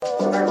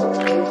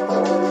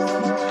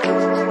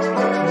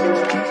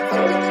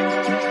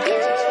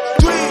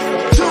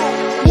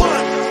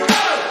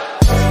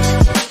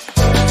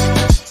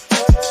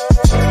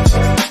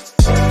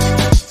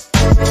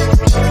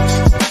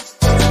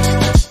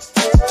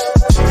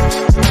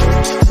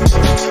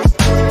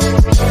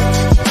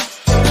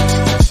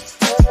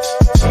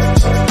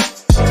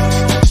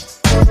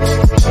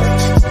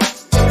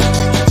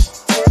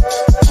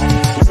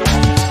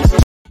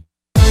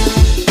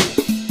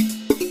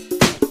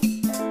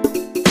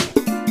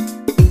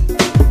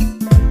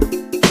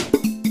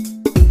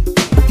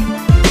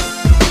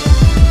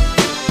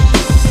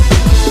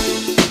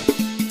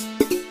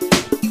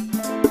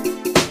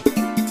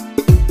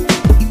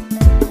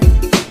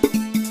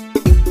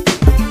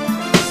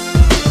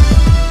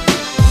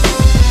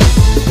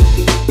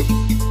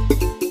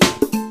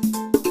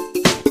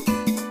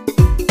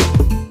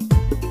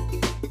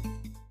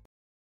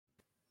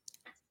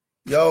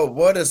Yo,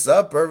 what is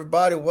up,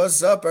 everybody?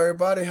 What's up,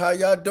 everybody? How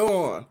y'all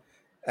doing?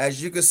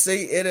 As you can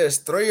see, it is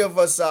three of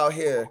us out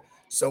here.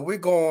 So we're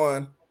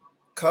going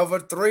cover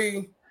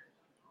three.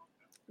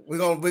 We're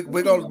gonna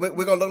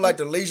look like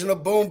the Legion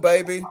of Boom,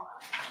 baby.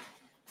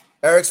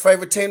 Eric's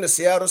favorite team, the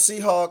Seattle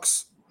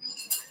Seahawks.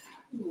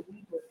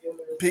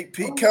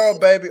 Pete Carroll,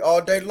 baby,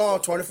 all day long,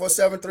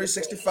 24/7,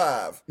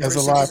 365. That's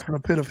a lot from the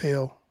pit of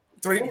hell.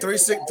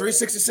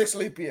 366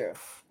 leap year.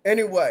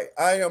 Anyway,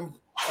 I am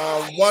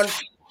one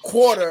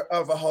quarter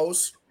of a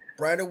host,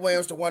 Brandon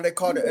Williams, the one they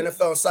call the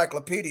NFL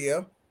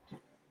Encyclopedia.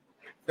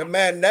 The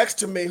man next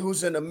to me,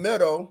 who's in the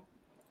middle,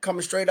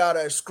 coming straight out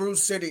of Screw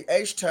City,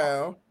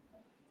 H-Town,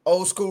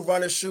 old school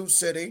run and shoot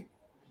city.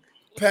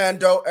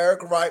 Pando,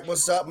 Eric Wright,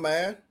 what's up,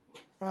 man?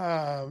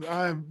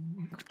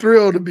 I'm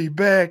thrilled to be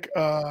back.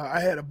 I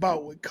had a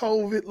bout with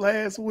COVID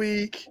last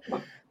week.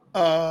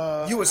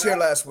 You was here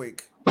last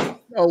week.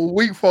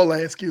 Week before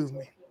last, excuse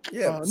me.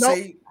 Yeah, no.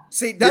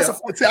 See, that's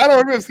See, I don't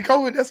remember. See,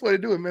 COVID, that's what it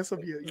do. It mess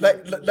up your.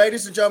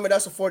 Ladies and gentlemen,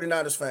 that's a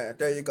 49ers fan.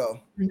 There you go.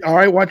 All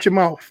right, watch your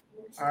mouth.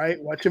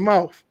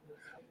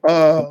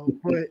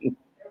 But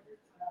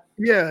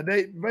yeah,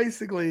 they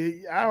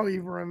basically, I don't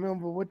even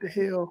remember what the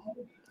hell.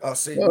 Oh,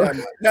 see,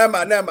 never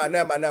mind.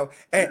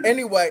 And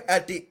anyway,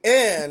 at the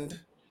end,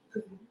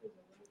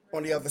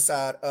 on the other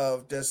side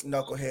of this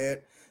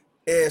knucklehead,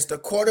 is the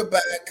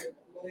quarterback,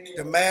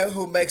 the man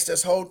who makes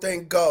this whole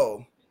thing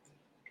go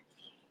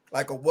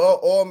like a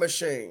well-oiled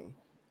machine.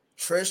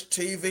 Trish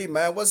TV,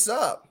 man, what's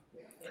up?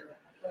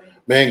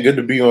 Man, good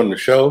to be on the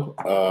show.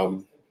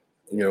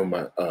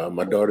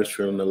 My daughter's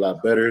feeling a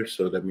lot better,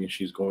 so that means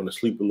she's going to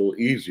sleep a little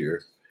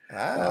easier,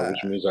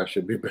 which means I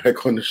should be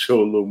back on the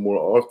show a little more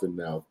often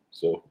now.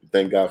 So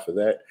thank God for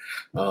that.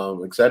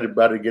 Excited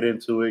about to get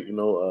into it.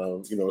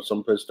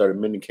 Some place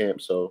started mini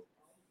camp, so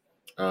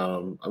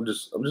I'm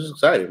just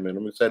excited, man.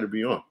 I'm excited to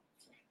be on.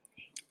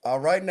 All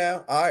right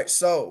now. All right,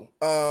 so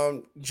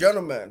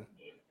gentlemen.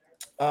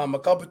 A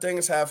couple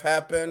things have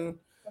happened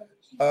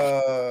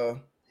since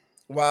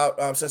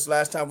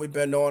last time we've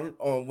been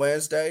on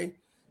Wednesday,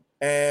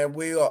 and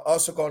we are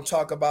also going to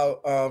talk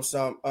about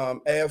some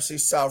AFC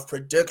South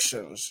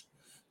predictions.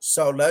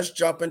 So let's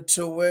jump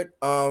into it.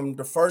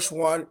 The first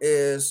one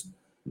is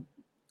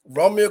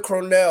Romeo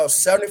Crennel,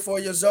 74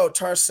 years old,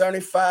 turned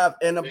 75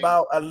 in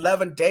about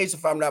 11 days,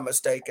 if I'm not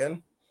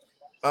mistaken.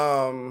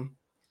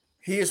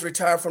 He is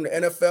retired from the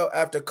NFL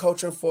after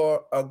coaching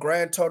for a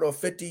grand total of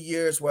 50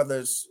 years, whether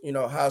it's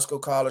high school,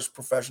 college,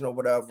 professional,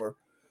 whatever.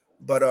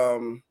 But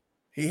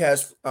he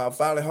has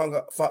finally hung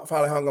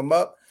him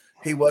up.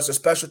 He was a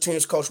special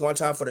teams coach one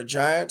time for the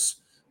Giants.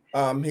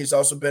 He's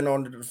also been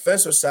on the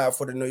defensive side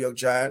for the New York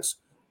Giants,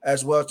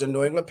 as well as the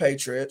New England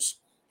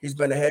Patriots. He's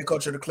been the head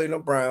coach of the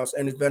Cleveland Browns,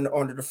 and he's been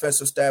on the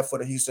defensive staff for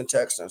the Houston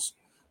Texans.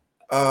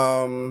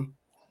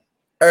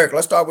 Eric,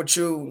 let's start with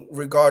you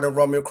regarding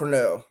Romeo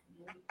Crennel.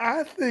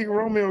 I think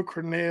Romeo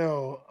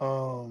Crennel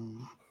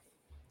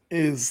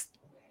is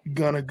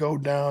gonna go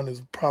down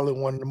as probably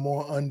one of the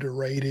more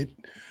underrated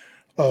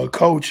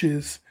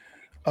coaches,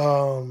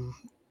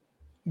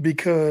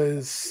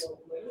 because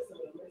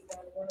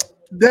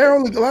there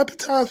are a lot of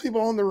times people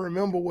only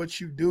remember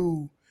what you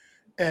do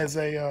as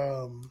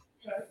a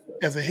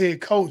head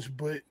coach,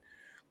 but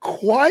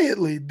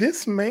quietly,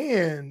 this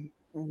man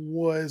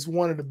was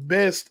one of the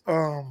best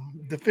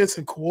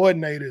defensive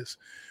coordinators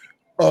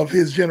of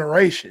his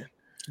generation.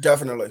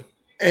 Definitely.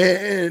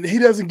 And he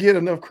doesn't get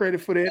enough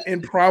credit for that,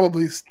 and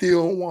probably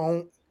still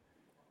won't,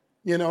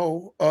 and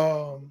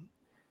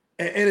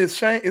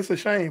it's a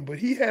shame, but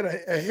he had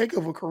a heck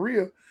of a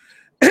career.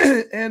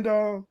 And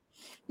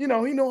he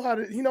know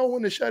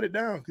when to shut it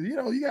down, because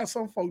you got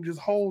some folks just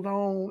hold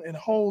on and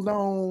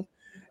don't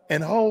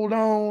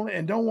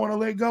want to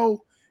let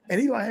go. And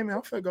he like, hey man,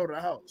 I'm finna go to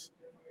the house.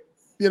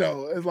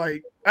 It's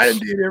like, I done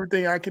did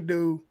everything I could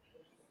do.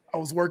 I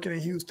was working in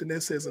Houston,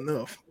 that says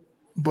enough.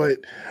 But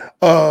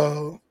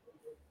he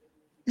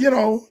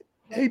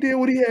did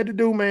what he had to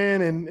do,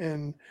 man,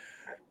 and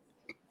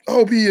I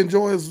hope he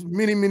enjoys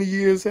many, many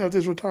years after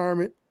his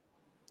retirement.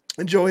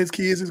 Enjoy his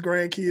kids, his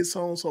grandkids,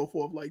 so on and so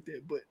forth like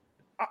that. But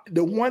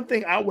the one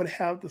thing I would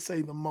have to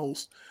say the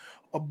most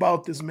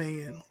about this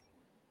man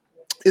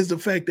is the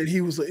fact that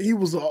he was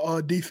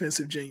a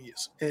defensive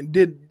genius and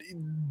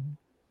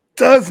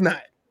does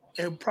not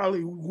and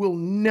probably will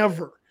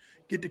never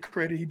get the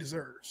credit he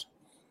deserves.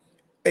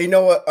 You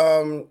know what?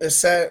 It's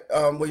sad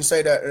when you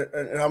say that,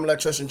 and I'm gonna let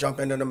Tristan jump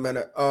in a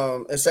minute.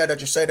 It's sad that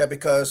you say that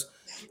because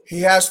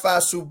he has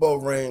 5 Super Bowl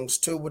rings,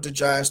 2 with the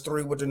Giants,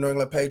 3 with the New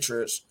England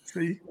Patriots.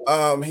 See?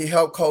 He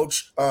helped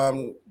coach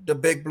the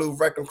Big Blue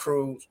Wrecking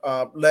Crew,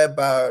 led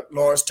by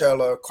Lawrence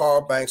Taylor,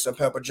 Carl Banks, and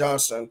Pepper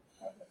Johnson.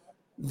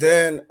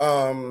 Then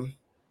I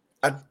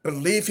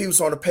believe he was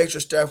on the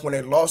Patriots staff when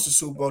they lost the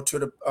Super Bowl to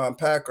the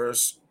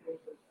Packers.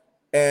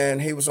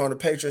 And he was on the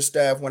Patriots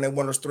staff when they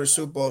won those 3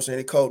 Super Bowls, and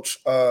he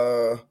coached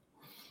Bruschi,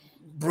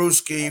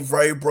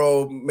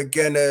 Vrabel,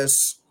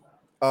 McGinnis,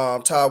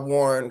 Todd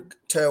Warren,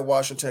 Ted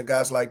Washington,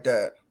 guys like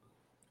that.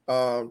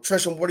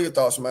 Tristan, what are your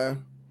thoughts,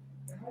 man?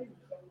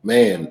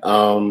 Man,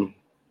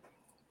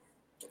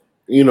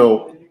 you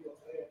know,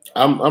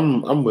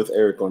 I'm with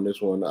Eric on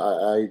this one.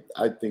 I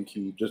think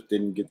he just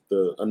didn't get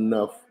the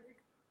enough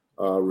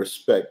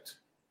respect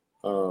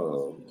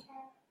that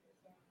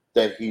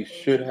he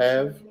should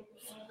have.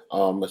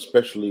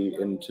 Especially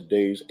in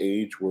today's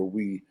age where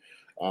we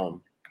are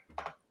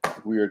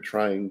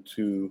trying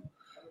to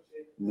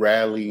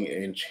rally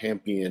and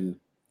champion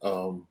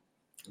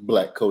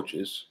Black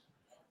coaches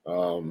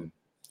in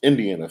the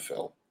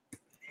NFL.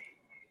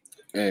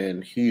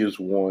 And he is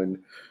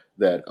one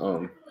that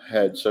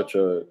had such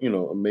a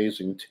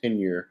amazing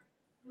tenure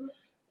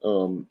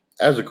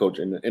as a coach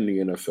in the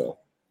NFL.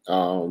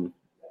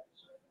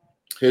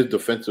 His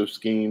defensive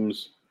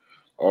schemes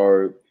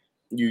are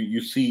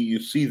you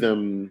see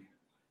them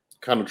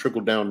kind of trickle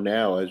down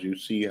now as you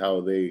see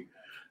how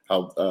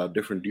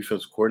different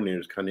defensive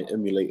coordinators kind of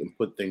emulate and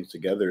put things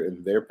together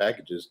in their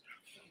packages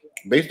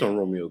based on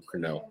Romeo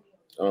Crennel.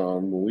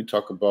 When we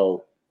talk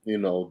about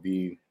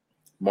the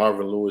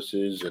Marvin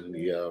Lewis's and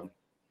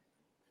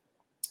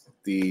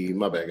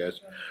my bad guys,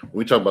 when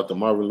we talk about the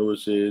Marvin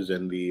Lewis's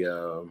and the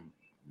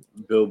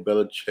Bill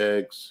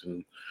Belichick's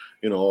and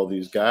all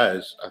these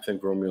guys, I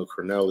think Romeo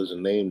Crennel is a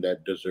name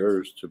that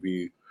deserves to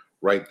be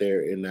right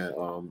there in that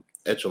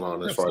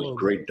echelon as far as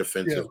great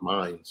defensive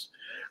minds.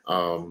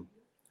 And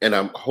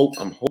I'm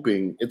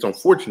hoping it's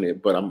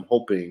unfortunate, but I'm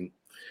hoping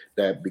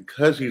that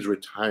because he's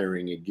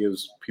retiring, it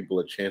gives people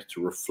a chance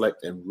to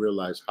reflect and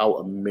realize how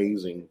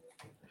amazing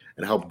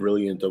and how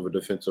brilliant of a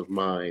defensive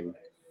mind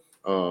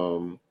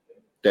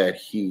that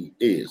he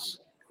is.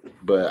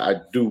 But I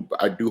do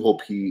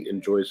hope he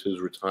enjoys his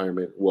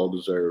retirement, well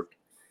deserved.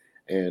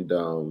 And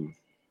I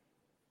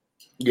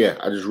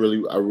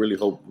really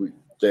hope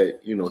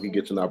that he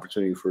gets an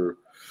opportunity for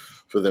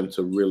them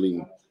to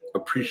really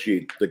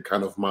appreciate the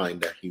kind of mind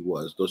that he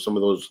was. Though some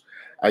of those,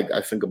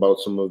 I think about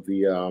some of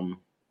the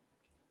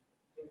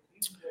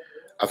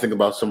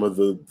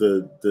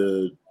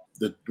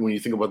when you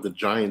think about the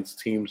Giants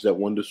teams that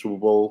won the Super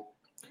Bowl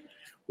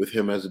with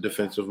him as a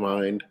defensive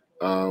mind.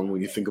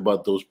 When you think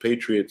about those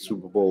Patriots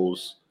Super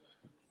Bowls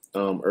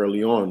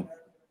early on,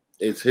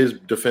 it's his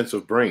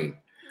defensive brain.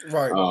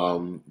 Right.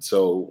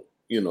 So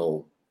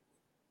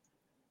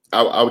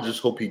I would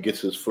just hope he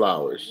gets his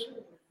flowers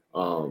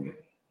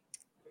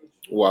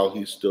while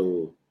he's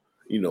still,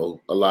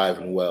 alive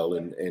and well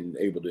and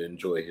able to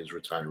enjoy his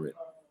retirement.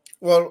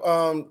 Well,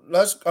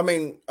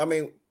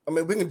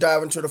 we can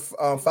dive into the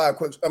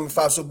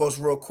 5 Super Bowls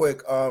real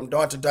quick. Don't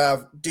have to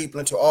dive deep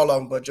into all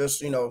of them, but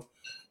just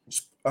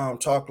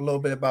talk a little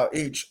bit about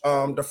each.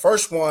 The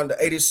first one,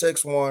 the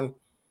 '86 one,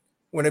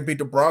 when they beat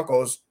the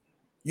Broncos,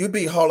 you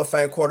beat Hall of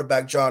Fame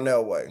quarterback John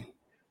Elway.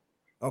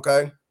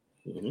 Okay.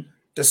 Mm-hmm.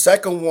 The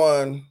second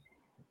one,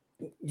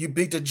 you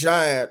beat the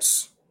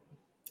Giants.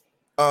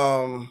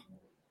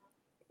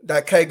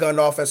 That K-gun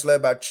offense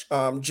led by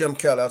Jim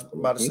Kelly. I was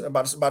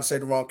about to say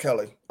the wrong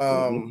Kelly.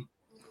 I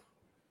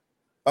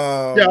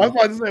was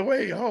about to say,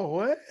 wait,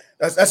 what?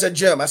 I said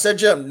Jim. I said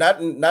Jim,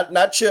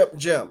 not Chip.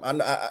 Jim.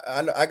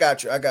 I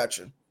got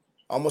you.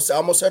 Almost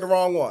said the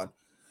wrong one.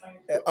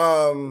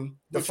 You're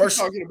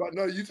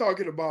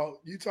talking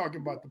about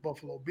the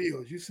Buffalo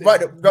Bills. You said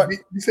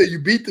you said you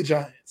beat the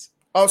Giants.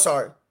 Oh,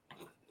 sorry.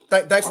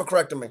 Thanks for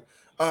correcting me.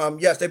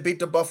 Yes, they beat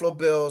the Buffalo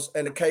Bills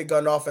and the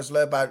K-gun offense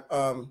led by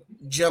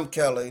Jim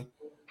Kelly,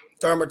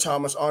 Thurman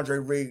Thomas, Andre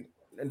Reed,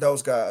 and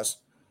those guys.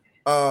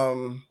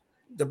 The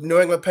New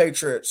England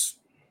Patriots,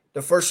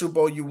 the first Super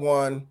Bowl you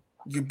won,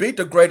 you beat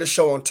the greatest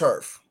show on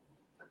turf.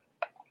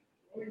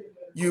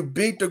 You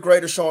beat the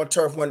greatest show on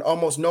turf when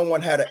almost no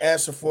one had an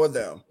answer for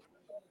them.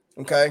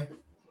 Okay?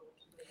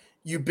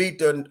 You beat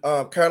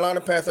the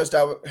Carolina Panthers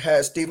that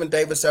had Stephen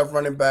Davis at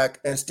running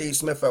back and Steve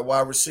Smith at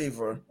wide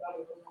receiver.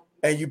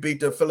 And you beat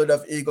the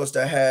Philadelphia Eagles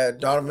that had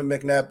Donovan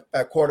McNabb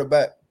at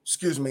quarterback,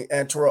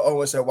 and Terrell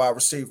Owens at wide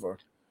receiver.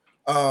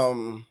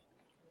 Does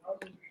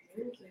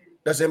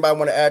anybody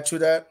want to add to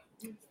that?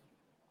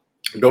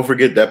 Don't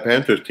forget that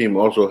Panthers team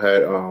also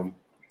had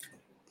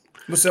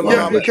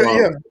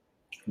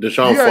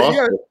Deshaun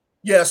Foster.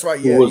 Yeah, that's right.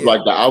 Yeah, who was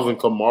like the Alvin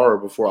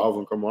Kamara before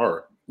Alvin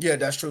Kamara. Yeah,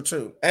 that's true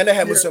too. And they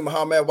had Muhammad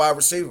Muhammad wide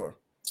receiver.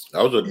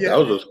 That was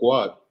a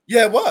squad.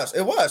 Yeah, it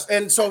was.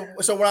 And so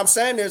what I'm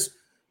saying is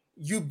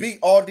you beat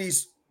all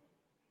these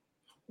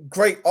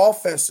great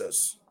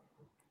offenses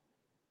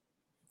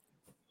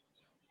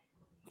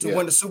to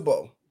win the Super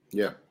Bowl.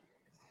 Yeah.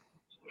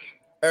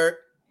 Eric,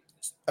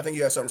 I think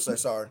you had something to say.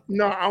 Sorry.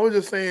 No, I was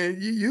just saying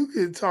you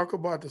could talk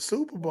about the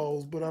Super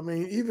Bowls, but I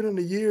mean, even in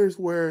the years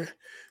where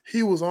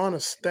he was on a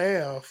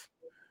staff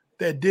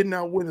that did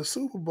not win a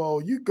Super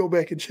Bowl, you go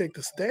back and check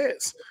the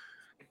stats.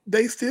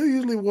 They still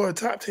usually were a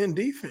top 10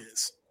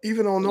 defense,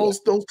 even on those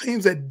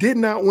teams that did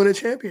not win a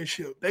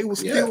championship. They were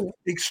still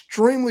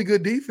extremely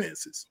good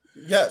defenses.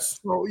 Yes.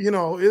 So,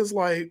 it's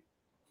like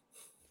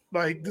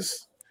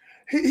this.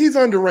 He's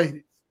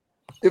underrated.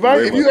 If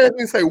you ask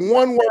me to say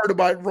one word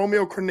about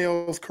Romeo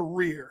Crennel's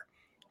career,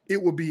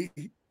 it would be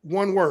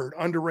one word: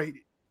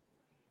 underrated.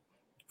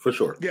 For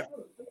sure. Yeah.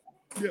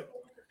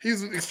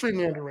 He's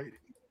extremely underrated.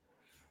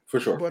 For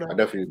sure. But, I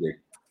definitely agree.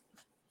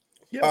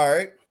 Yeah. All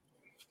right.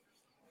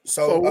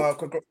 So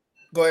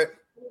go ahead.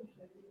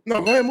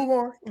 No, go ahead. Move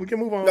on. We can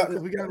move on.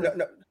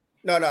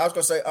 No. I was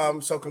gonna say.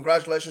 So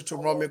congratulations to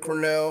Romeo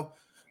Crennel.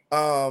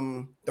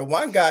 The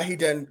one guy he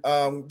didn't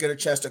get a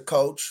chance to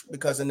coach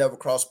because they never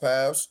crossed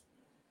paths,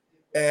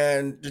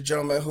 and the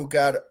gentleman who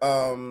got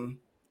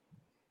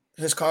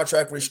his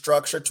contract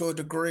restructured to a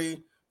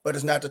degree, but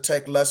it's not to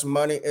take less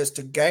money, it's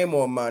to gain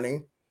more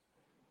money.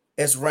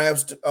 It's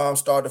Rams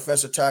star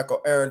defensive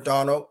tackle Aaron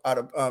Donald out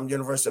of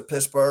University of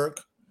Pittsburgh.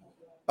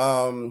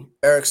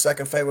 Eric's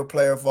second favorite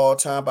player of all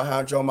time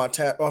behind Joe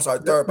Montana. Oh, sorry,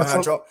 third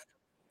behind Joe.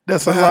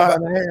 That's a lie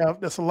and a half.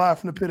 That's a lie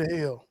from the pit of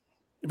hell.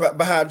 But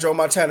behind Joe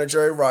Montana,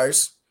 Jerry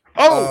Rice.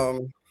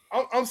 Oh,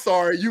 I'm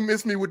sorry. You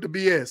missed me with the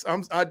BS.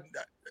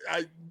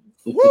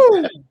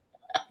 Woo.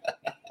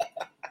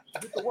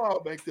 It's a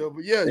while back there,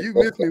 but yeah, you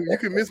missed me. You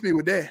can miss me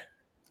with that.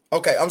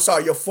 Okay, I'm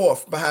sorry. You're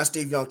fourth behind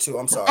Steve Young too.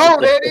 I'm sorry. Oh,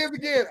 there it is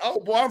again. Oh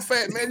boy, I'm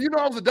fat, man.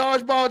 I was a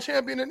dodgeball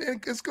champion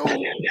in school.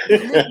 You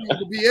missed me with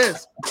the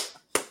BS.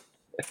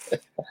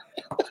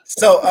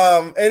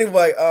 So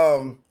anyway,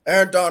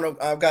 Aaron Donald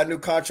got a new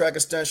contract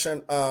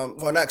extension.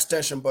 Well, not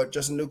extension, but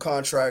just a new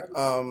contract.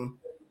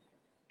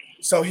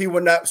 So he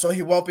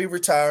won't be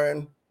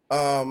retiring.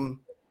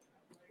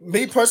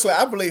 Me personally,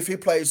 I believe he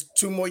plays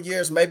 2 more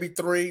years, maybe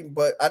 3,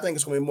 but I think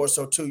it's going to be more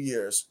so 2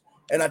 years.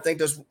 And I think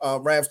this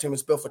Rams team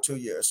is built for 2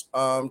 years.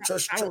 I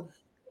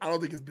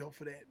don't think it's built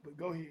for that, but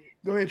go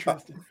ahead,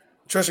 Tristan.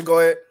 Tristan, go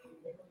ahead.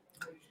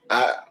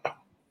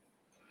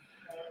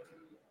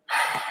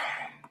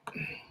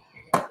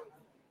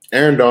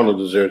 Aaron Donald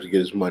deserves to get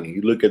his money.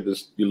 You look at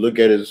this. You look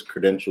at his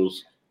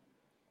credentials.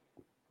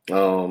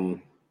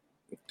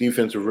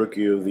 Defensive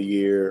Rookie of the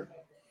Year,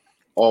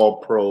 All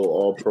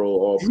Pro.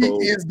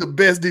 He is the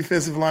best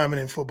defensive lineman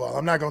in football.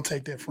 I'm not going to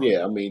take that from him.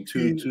 Yeah, I mean,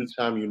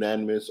 two-time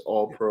unanimous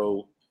All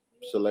Pro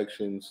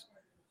selections,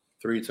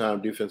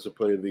 3-time Defensive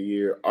Player of the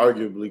Year.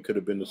 Arguably could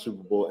have been the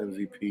Super Bowl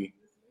MVP.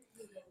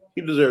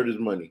 He deserved his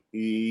money.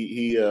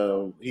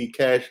 He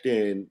cashed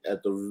in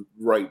at the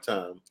right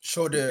time.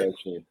 Sure did.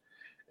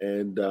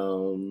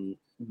 And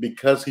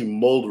because he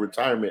molded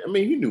retirement, I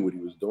mean, he knew what he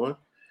was doing.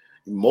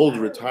 He molded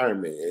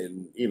retirement,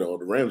 and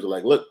the Rams are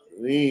like, "Look,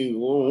 we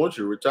don't want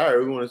you to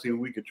retire. We want to see if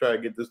we could try to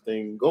get this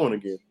thing going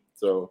again."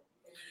 So,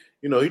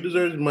 he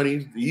deserves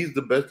money. He's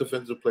the best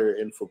defensive player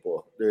in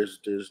football. There's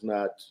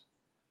not.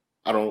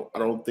 I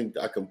don't think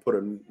I can put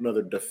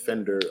another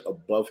defender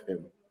above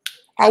him.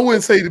 I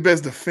wouldn't say the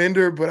best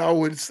defender, but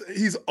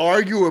he's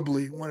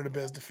arguably one of the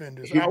best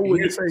defenders. I would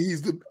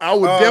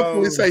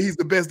definitely say he's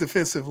the best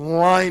defensive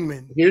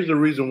lineman. Here's the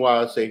reason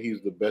why I say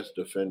he's the best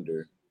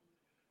defender.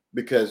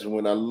 Because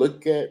when I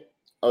look at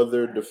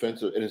other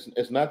defensive, and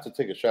it's not to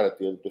take a shot at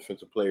the other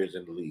defensive players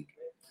in the league.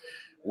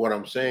 What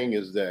I'm saying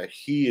is that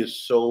he is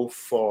so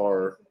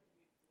far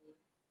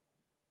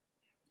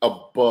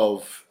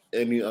above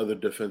any other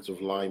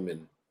defensive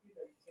lineman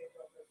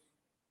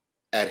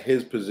at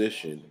his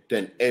position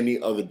than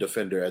any other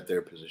defender at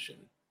their position.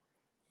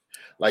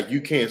 Like,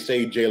 you can't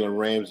say Jalen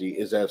Ramsey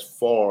is as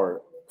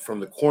far from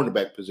the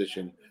cornerback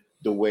position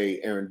the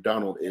way Aaron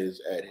Donald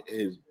is at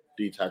his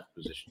D-tackle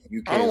position.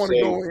 You can't.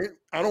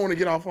 I don't want to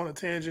get off on a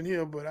tangent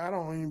here, but I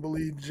don't even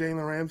believe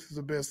Jalen Ramsey is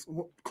the best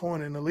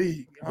corner in the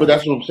league. But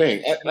that's what I'm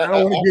saying. I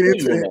don't want to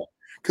get into it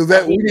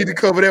because we need to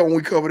cover that when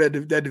we cover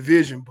that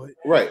division. But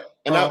right,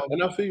 and I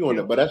feel you on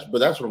that. But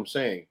that's what I'm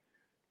saying.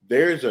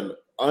 There's an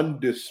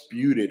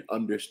undisputed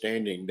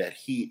understanding that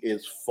he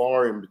is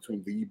far in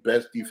between the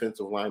best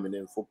defensive lineman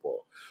in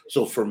football.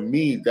 So for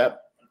me, that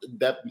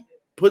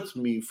puts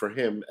me for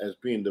him as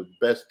being the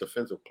best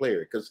defensive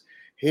player because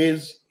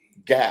his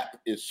gap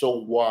is so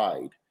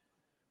wide.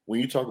 When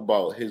you talk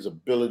about his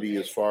ability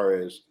as far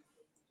as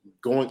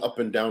going up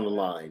and down the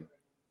line,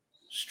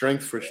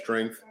 strength for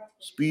strength,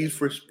 speed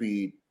for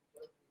speed,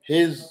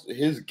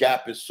 his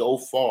gap is so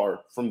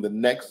far from the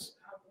next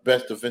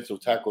best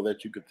defensive tackle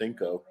that you could think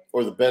of,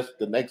 or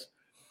the next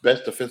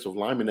best defensive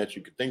lineman that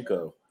you could think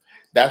of.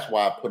 That's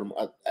why I put him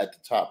at the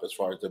top as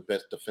far as the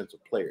best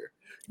defensive player.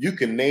 You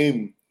can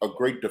name a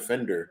great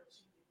defender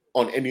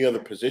on any other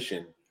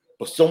position,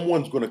 but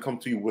someone's going to come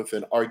to you with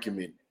an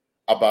argument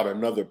about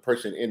another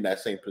person in that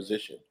same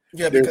position.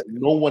 Yeah, there's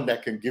no one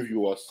that can give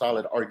you a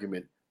solid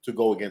argument to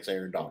go against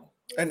Aaron Donald.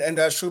 And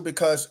that's true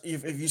because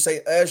if you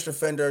say edge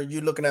defender,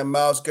 you're looking at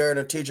Myles Garrett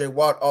and T.J.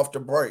 Watt off the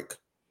break.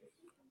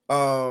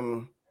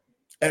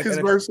 His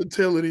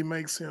versatility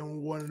makes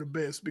him one of the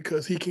best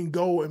because he can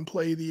go and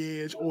play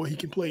the edge or he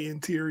can play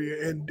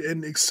interior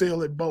and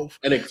excel at both.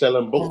 And excel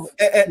in both.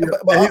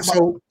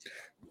 So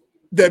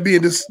that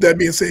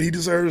being said, he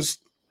deserves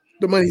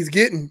the money he's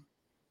getting.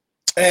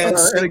 And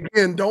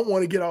again, don't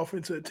want to get off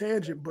into a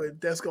tangent, but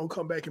that's going to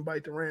come back and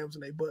bite the Rams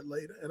in their butt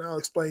later. And I'll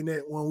explain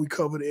that when we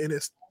cover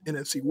the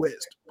NFC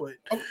West. But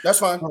that's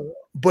fine.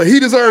 But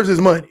he deserves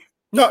his money.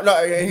 No,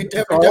 he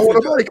definitely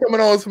does. Coming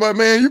on to my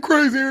man, you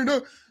crazy,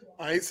 Aaron?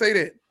 I ain't say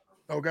that.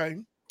 Okay.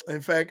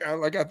 In fact,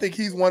 I think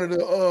he's one of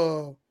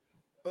the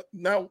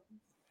now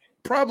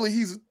probably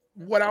he's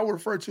what I would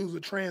refer to as a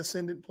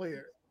transcendent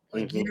player.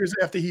 Like years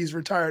after he's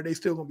retired, they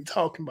still gonna be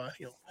talking about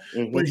him.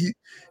 But he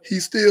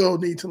still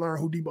needs to learn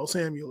who Deebo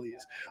Samuel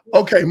is.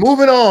 Okay,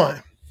 moving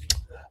on.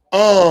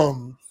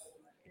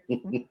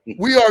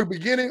 We are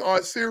beginning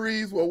our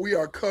series where we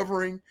are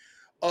covering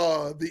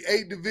the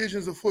 8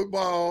 divisions of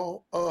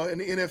football in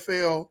the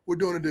NFL. We're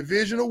doing a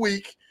division a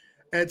week,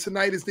 and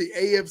tonight is the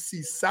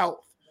AFC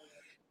South.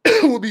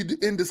 We'll be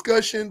in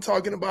discussion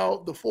talking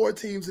about the 4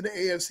 teams in the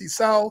AFC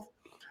South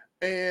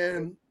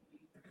and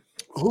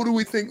who do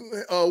we think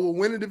will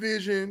win the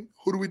division?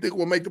 Who do we think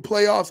will make the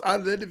playoffs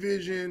out of that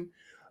division,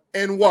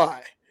 and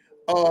why?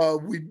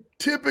 We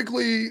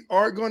typically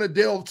aren't going to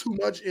delve too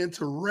much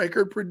into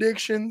record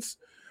predictions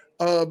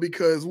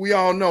because we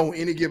all know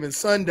any given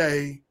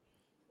Sunday,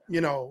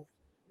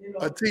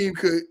 a team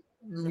could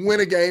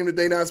win a game that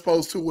they're not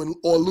supposed to win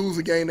or lose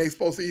a game they're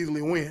supposed to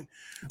easily win.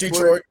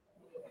 Detroit.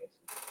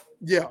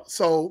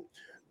 So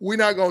we're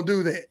not going to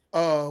do that.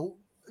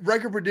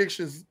 Record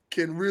predictions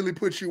can really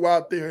put you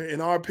out there.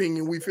 In our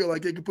opinion, we feel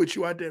like they can put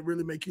you out there and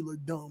really make you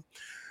look dumb.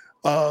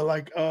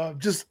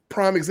 Just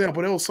prime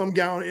example, there was some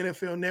guy on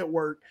NFL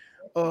Network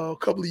a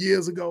couple of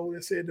years ago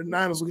that said the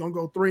Niners were going to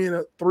go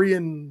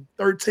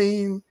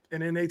 3-13,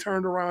 and then they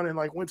turned around and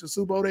went to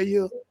Super Bowl that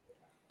year.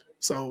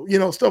 So,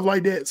 stuff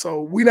like that.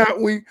 So we not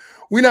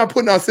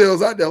putting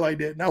ourselves out there like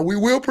that. Now, we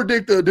will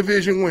predict a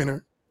division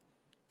winner,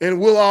 and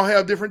we'll all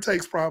have different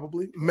takes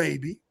probably,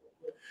 maybe.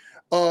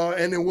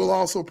 And then we'll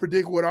also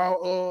predict what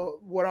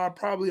our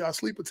probably our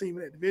sleeper team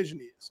in that division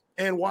is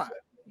and why.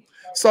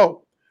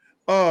 So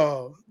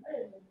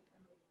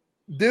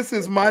this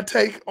is my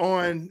take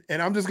on,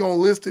 and I'm just going to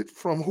list it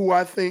from who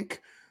I think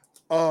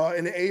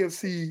in the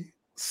AFC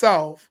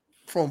South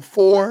from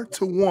 4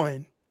 to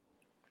 1.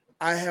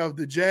 I have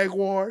the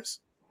Jaguars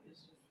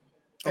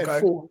at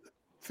 4th,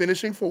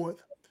 finishing 4th.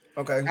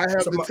 Okay. I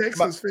have the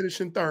Texans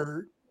finishing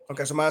 3rd.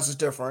 Okay, so mine is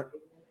different.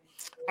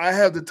 I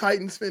have the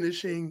Titans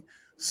finishing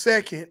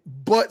 2nd,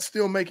 but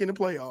still making the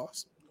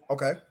playoffs.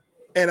 Okay.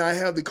 And I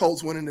have the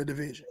Colts winning the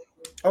division.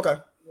 Okay.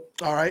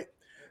 All right.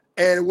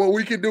 And what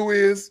we can do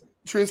is,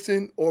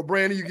 Tristan or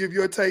Brandon, you give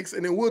your takes,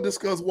 and then we'll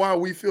discuss why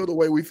we feel the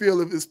way we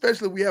feel,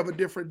 especially if we have a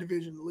different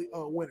division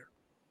winner.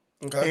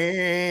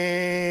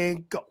 Okay.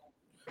 And go.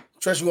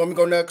 Tristan, you want me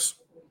to go next?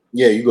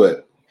 Yeah, you go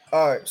ahead.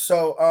 All right.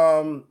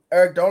 So,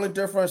 Eric, the only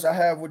difference I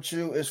have with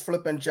you is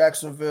flipping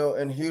Jacksonville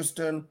and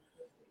Houston.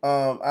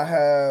 I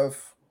have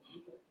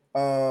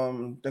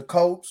the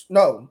Colts.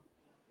 No.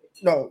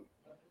 Wait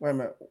a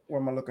minute. What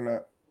am I looking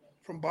at?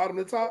 From bottom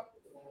to top?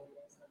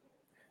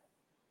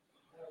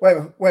 Wait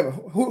a minute.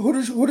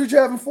 Who did you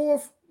have in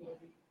 4th?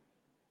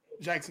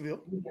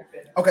 Jacksonville.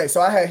 Okay,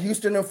 so I had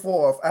Houston in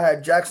 4th. I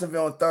had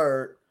Jacksonville in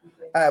 3rd.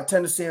 I have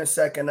Tennessee in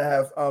 2nd. I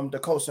have the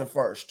Colts in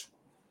 1st.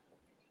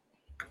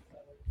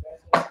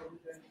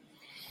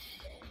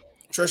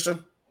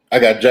 Tristan? I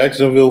got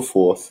Jacksonville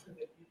 4th.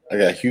 I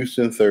got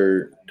Houston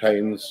 3rd,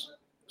 Titans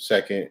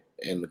 2nd,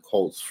 and the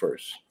Colts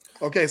 1st.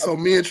 Okay, so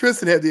me and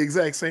Tristan had the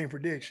exact same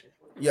prediction.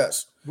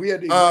 Yes. We had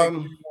the exact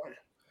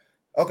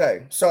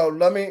okay, so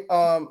let me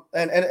and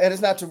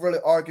it's not to really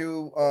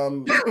argue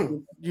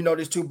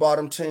these 2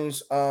 bottom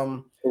teams.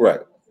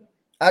 Right.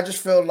 I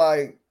just feel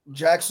like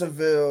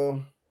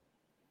Jacksonville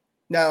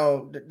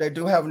now they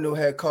do have a new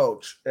head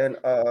coach and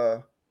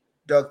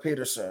Doug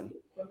Peterson.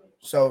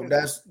 So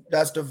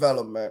that's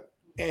development.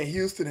 And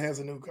Houston has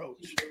a new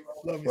coach.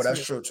 Well,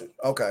 that's true too.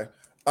 Okay.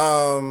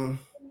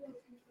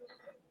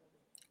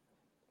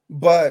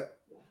 But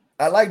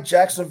I like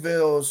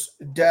Jacksonville's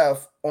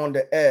depth on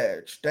the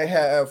edge. They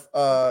have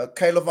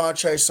Kayvon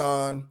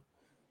Chaisson.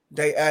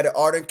 They added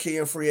Arden Key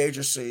in free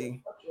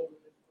agency.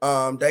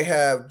 They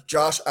have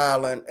Josh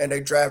Allen, and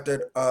they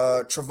drafted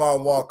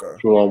Travon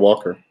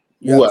Walker.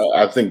 Yes. Who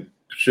I think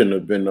shouldn't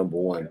have been number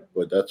 1,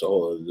 but that's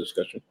all the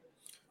discussion.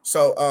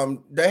 So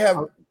they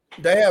have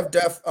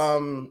depth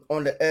on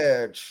the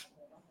edge.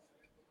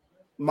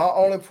 My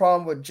only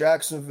problem with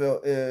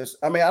Jacksonville is,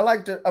 I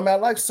like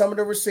some of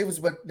the receivers,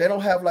 but they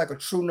don't have a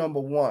true number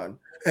 1.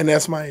 And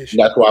that's my issue.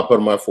 That's why I put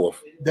them at 4th.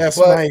 That's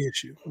my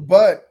issue.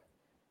 But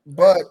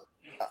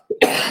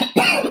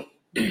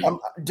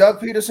Doug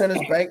Peterson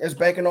is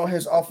banking on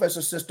his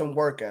offensive system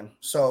working.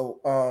 So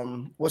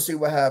we'll see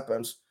what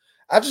happens.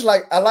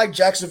 I like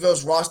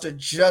Jacksonville's roster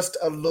just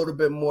a little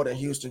bit more than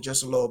Houston,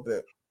 just a little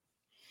bit.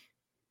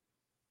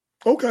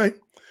 Okay.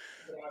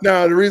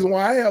 Now the reason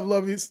why I have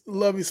Lovie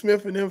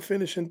Smith and them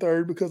finishing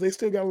third because they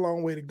still got a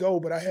long way to go,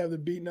 but I have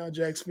them beating out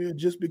Jacksonville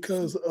just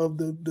because of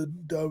the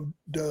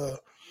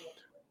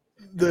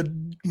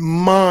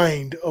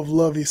mind of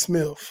Lovie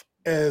Smith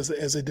as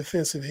a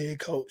defensive head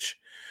coach.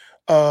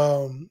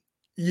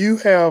 You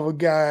have a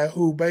guy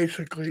who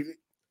basically,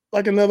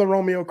 like another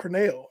Romeo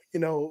Crennel,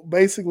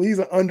 basically he's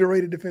an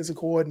underrated defensive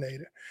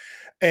coordinator.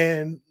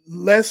 And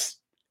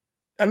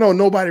I know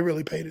nobody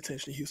really paid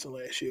attention to Houston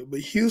last year,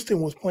 but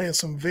Houston was playing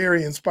some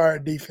very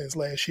inspired defense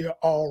last year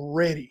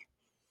already.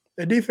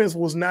 The defense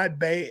was not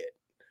bad.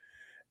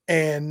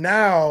 And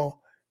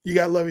now you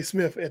got Lovie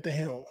Smith at the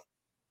helm,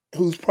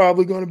 who's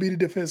probably going to be the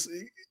defense.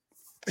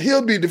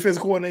 He'll be defense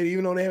coordinator,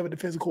 even though they have a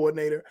defensive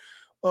coordinator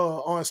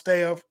on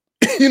staff.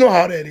 You know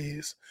how that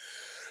is.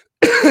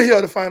 He'll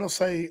have the final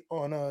say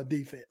on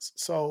defense.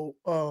 So,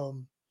 are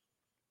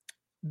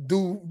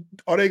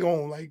they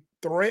going to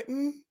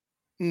threaten?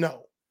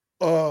 No.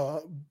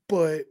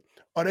 But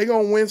are they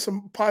going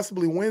to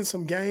possibly win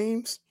some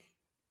games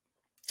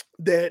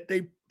that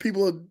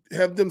people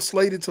have them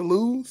slated to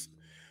lose?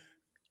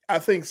 I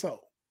think so.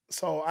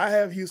 So I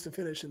have Houston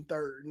finishing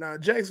third. Now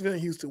Jacksonville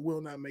and Houston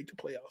will not make the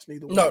playoffs.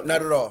 Neither one. No,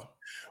 not at all.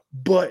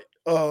 But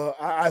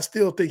I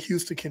still think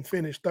Houston can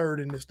finish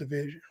third in this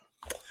division.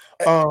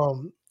 I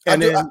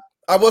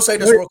will say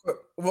this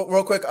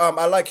real quick.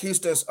 I like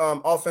Houston's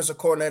offensive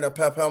coordinator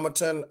Pep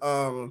Hamilton.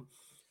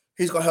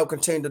 He's going to help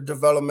continue the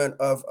development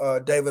of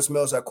Davis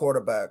Mills at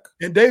quarterback.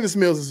 And Davis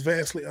Mills is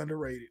vastly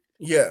underrated.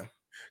 Yeah.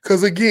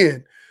 Because,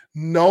 again,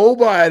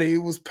 nobody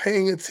was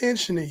paying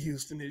attention to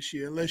Houston this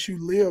year unless you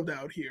lived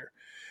out here.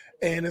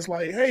 And it's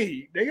like,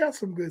 hey, they got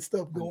some good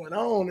stuff going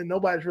on, and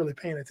nobody's really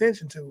paying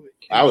attention to it.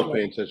 I was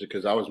paying attention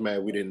because I was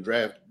mad we didn't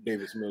draft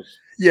Davis Mills.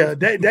 Yeah,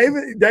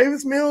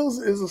 Davis Mills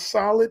is a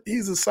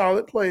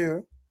solid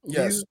player.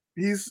 Yes.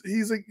 He's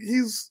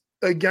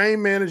a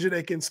game manager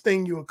that can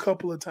sting you a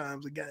couple of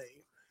times a game.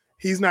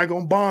 He's not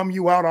going to bomb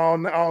you out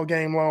all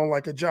game long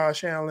like a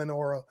Josh Allen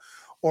or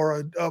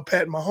a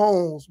Pat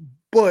Mahomes,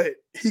 but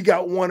he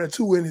got one or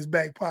two in his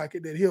back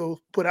pocket that he'll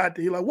put out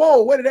there. You're like,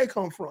 whoa, where did that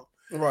come from?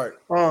 Right.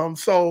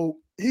 So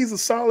he's a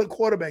solid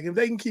quarterback. If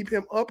they can keep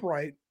him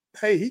upright,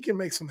 hey, he can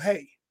make some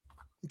hay.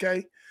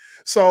 Okay.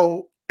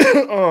 So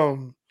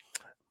the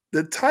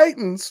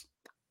Titans,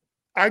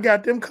 I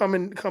got them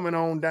coming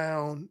on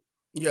down.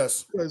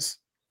 Yes. Because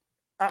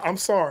I'm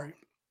sorry.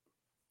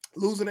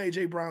 Losing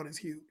AJ Brown is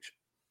huge.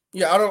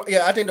 Yeah,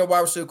 I think the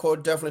wide receiver core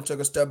definitely took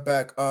a step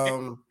back.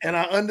 And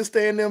I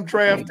understand them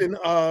drafting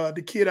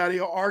the kid out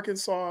of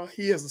Arkansas.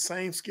 He has the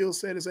same skill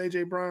set as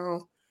AJ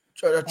Brown.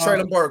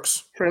 Traylon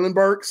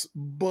Burks,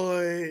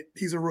 but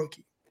he's a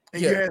rookie.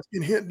 And you're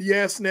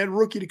asking that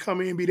rookie to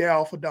come in and be the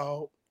alpha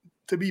dog,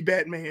 to be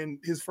Batman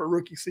his for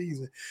rookie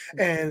season.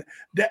 And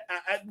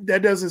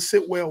that doesn't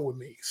sit well with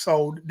me.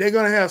 So they're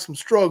going to have some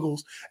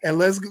struggles. And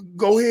let's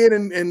go ahead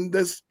and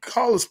let's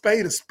call a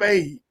spade a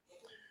spade.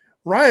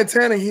 Ryan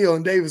Tannehill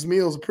and Davis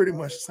Mills are pretty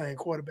much the same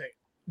quarterback.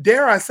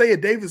 Dare I say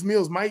it, Davis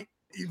Mills might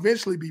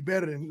eventually be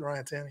better than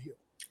Ryan Tannehill.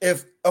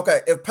 If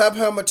Pep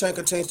Hamilton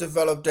continues to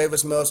develop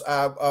Davis Mills,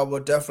 I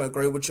would definitely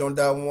agree with you on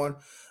that one.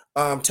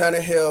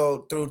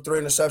 Tannehill threw 3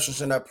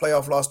 interceptions in that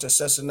playoff loss to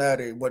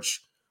Cincinnati,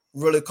 which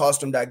really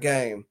cost him that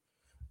game.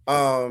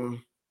 I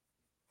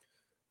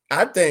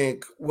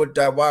think with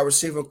that wide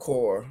receiver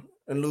core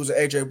and losing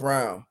AJ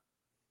Brown,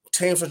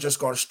 teams are just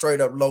going to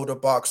straight up load the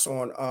box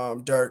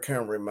on Derrick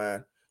Henry,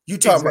 man. You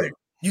talking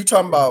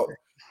about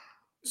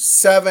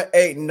 7,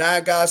 8,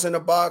 9 guys in the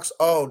box?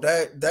 Oh,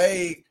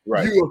 they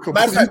right. You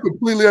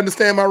completely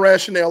understand my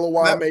rationale of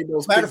why I made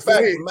those picks.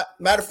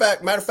 Matter of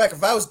fact,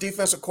 if I was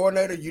defensive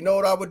coordinator, you know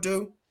what I would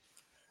do?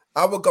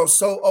 I would go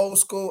so old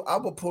school. I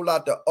would pull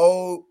out the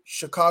old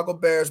Chicago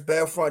Bears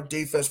bare front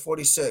defense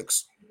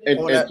 46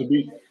 on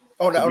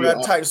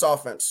that Titans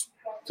offense.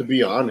 To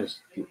be honest,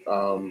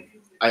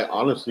 I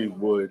honestly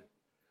would.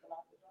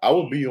 I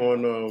would be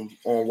on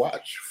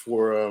watch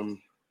for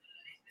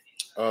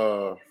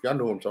y'all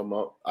know what I'm talking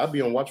about. I'd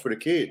be on watch for the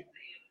kid.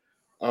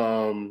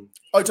 You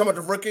talking about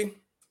the rookie?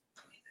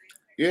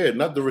 Yeah,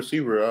 not the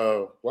receiver. I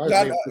know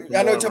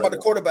you're talking about the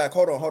quarterback.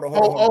 Hold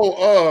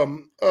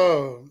on.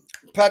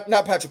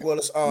 Not Patrick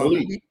Willis.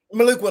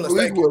 Malik Willis.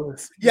 Malik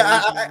Willis.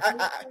 Yeah,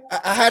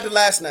 I had the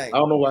last name. I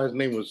don't know why his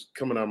name was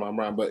coming out of my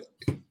mind, but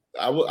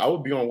I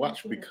would be on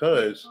watch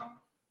because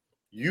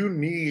you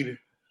need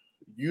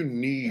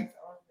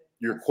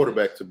your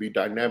quarterback to be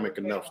dynamic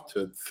enough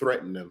to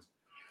threaten them.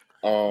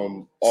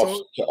 To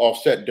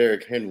offset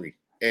Derrick Henry.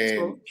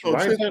 And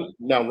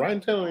Ryan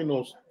Tannehill ain't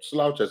no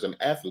slouch as an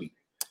athlete.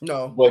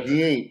 No. But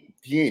he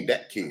ain't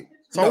that kid.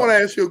 So I want to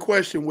ask you a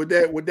question. With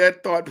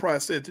that thought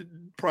process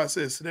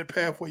and that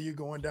pathway you're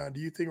going down, do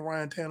you think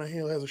Ryan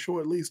Tannehill has a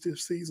short leash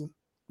this season?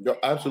 Yeah,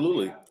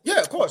 absolutely. Yeah,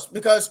 of course.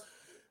 Because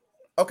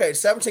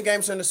 17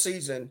 games in the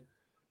season,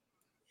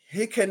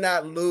 he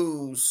cannot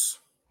lose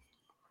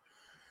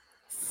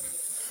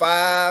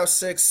 5,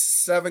 6,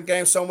 7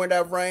 games, somewhere in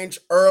that range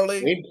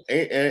early.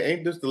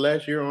 Ain't this the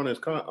last year on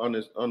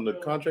the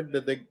contract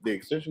that the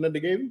extension that they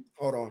gave him?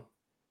 Hold on.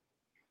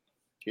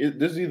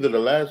 This is either the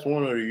last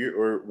one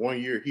or 1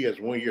 year. He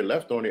has 1 year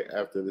left on it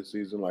after the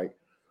season. Like,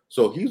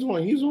 so he's on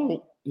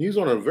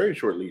a very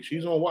short leash.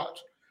 He's on watch.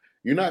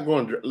 You're not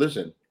going to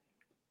listen.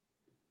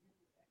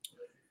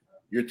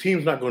 Your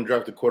team's not going to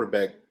draft a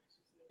quarterback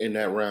in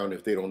that round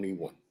if they don't need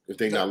one. If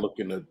they're not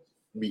looking to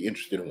be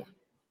interested in one.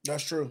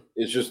 That's true.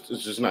 It's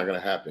just not going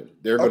to happen.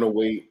 They're going to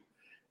wait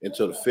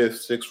until the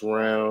 5th, 6th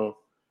round.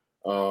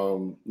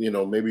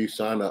 Maybe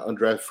sign an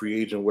undrafted free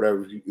agent,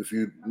 whatever. If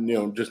you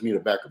just need a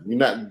backup, you're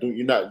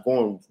not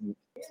going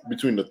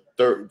between the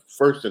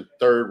first and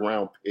third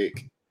round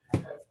pick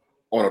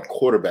on a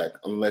quarterback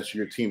unless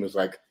your team is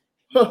like,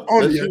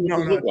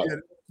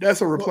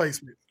 that's a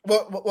replacement.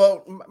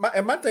 Well,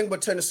 my thing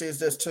with Tennessee is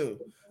this too.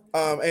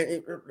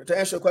 And to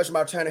answer your question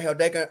about Tannehill,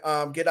 they can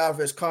get out of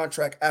his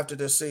contract after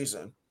this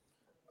season,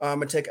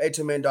 and take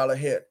 $18 million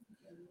hit.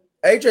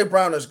 AJ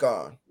Brown is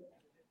gone.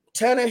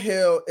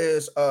 Tannehill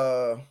is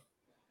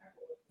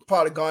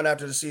probably gone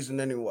after the season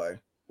anyway.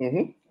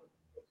 Mm-hmm.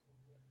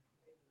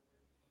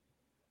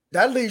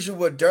 That leaves you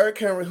with Derrick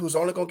Henry, who's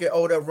only going to get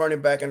older at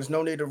running back, and there's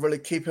no need to really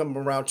keep him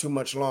around too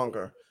much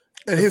longer.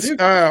 And his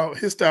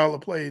style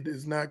of play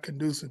is not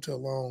conducive to a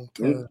long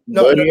term.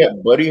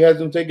 Buddy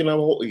hasn't taken a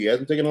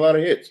lot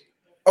of hits.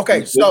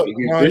 Okay,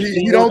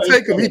 he don't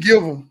take them; he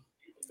give them.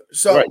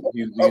 So right.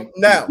 He's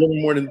now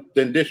giving more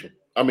than dish him.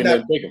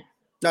 Than take him.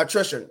 Now,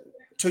 Tristan,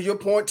 to your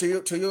point, to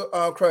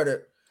your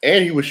credit,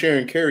 and he was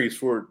sharing carries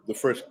for the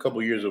first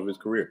couple of years of his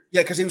career.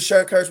 Yeah, because he was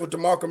sharing carries with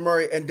DeMarco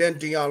Murray and then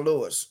Dion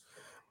Lewis.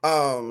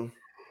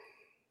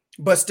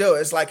 But still,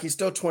 it's like he's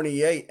still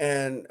 28,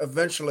 and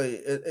eventually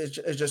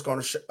it's just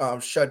going to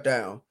shut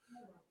down.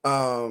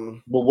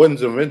 But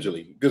when's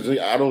eventually? Because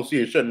I don't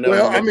see it shutting down.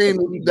 Well, I mean,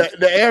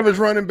 the average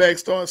running back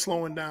starts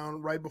slowing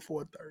down right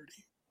before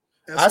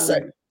 30. I say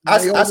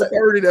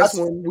 30. That's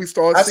when we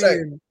start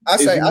seeing.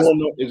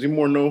 Is he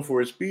more known for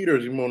his speed or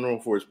is he more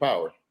known for his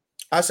power?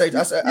 I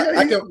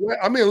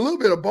mean, a little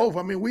bit of both.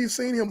 I mean, we've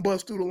seen him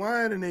bust through the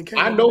line and then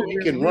I know he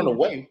can run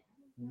away,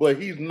 but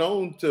he's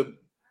known to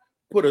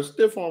put a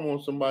stiff arm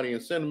on somebody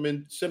and send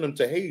them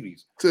to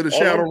Hades, to the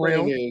shadow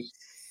realm.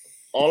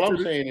 All I'm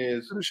saying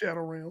is to the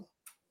shadow realm.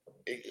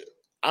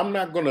 I'm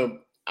not gonna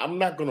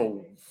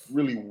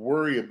really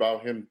worry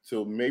about him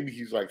till maybe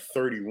he's like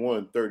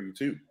 31,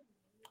 32.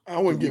 I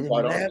wouldn't give him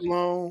that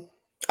long.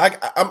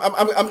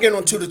 I'm getting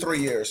on 2 to 3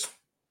 years.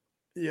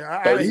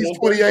 Yeah, he's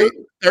 28,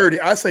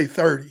 30. I say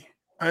 30.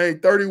 I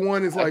think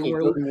 31 is like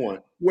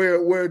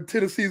where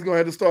Tennessee's gonna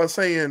have to start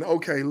saying,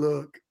 okay,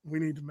 look, we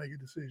need to make a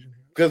decision here.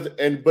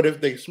 But if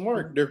they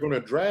smart, they're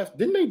gonna draft.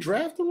 Didn't they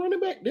draft the running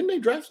back? Didn't they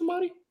draft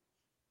somebody?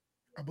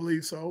 I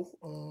believe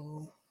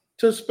so.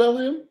 To spell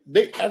him,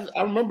 I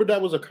remember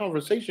that was a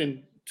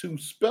conversation to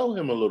spell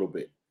him a little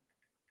bit.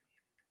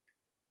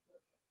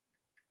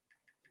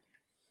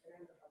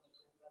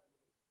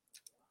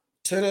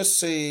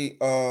 Tennessee,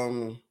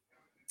 I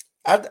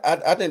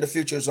think the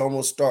future is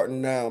almost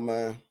starting now,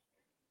 man.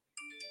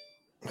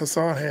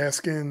 Hassan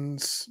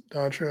Haskins,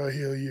 Dontrell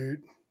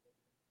Hilliard.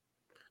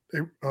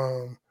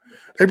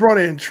 They brought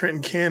in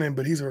Trenton Cannon,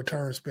 but he's a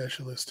return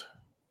specialist.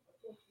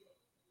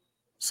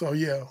 So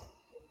yeah.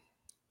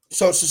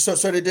 So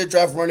they did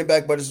draft running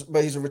back, but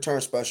he's a return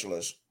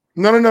specialist.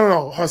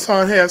 No.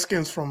 Hassan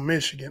Haskins from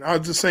Michigan. I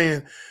was just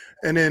saying,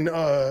 and then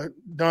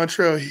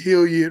Dontrell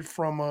Hilliard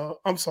from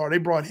they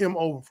brought him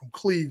over from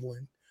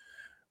Cleveland.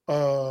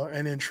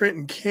 And then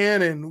Trenton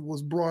Cannon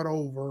was brought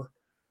over.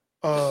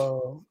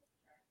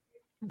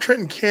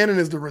 Trenton Cannon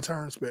is the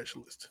return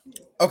specialist.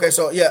 Okay,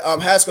 so yeah,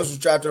 Haskins was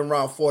drafted in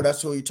round 4.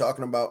 That's who you're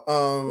talking about.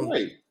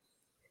 Right.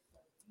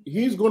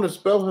 He's going to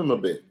spell him a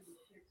bit.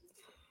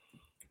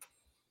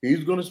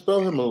 He's going to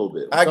spell him a little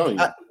bit.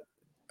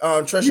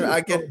 Tristan,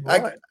 I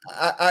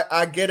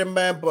get it,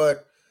 man.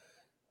 But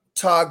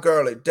Todd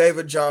Gurley,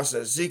 David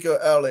Johnson, Ezekiel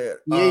Elliott.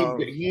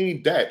 He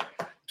ain't that.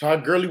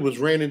 Todd Gurley was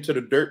ran into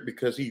the dirt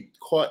because he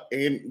caught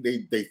and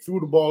they threw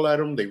the ball at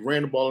him. They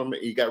ran the ball at him.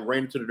 He got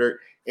ran into the dirt,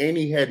 and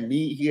he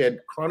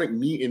had chronic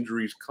knee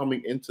injuries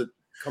coming into the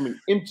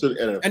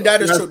NFL. And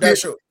that is true.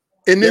 That's true.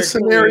 In this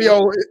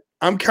scenario,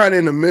 I'm kind of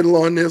in the middle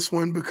on this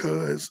one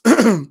because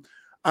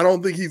I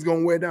don't think he's going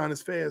to wear down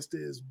as fast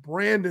as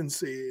Brandon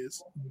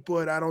says,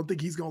 but I don't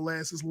think he's going to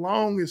last as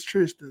long as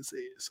Tristan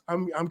says.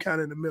 I'm kind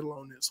of in the middle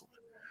on this one.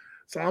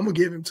 So I'm going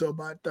to give him to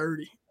about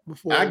 30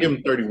 before. I give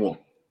him 31.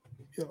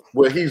 Yeah.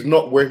 Where he's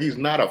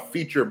not a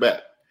feature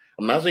back.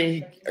 I'm not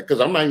saying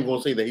because I'm not even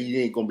going to say that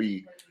he ain't going to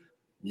be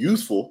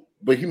useful,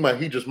 but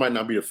he just might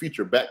not be a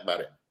feature back by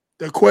that.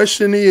 The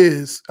question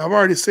is, I've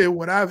already said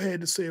what I've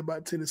had to say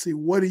about Tennessee.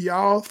 What do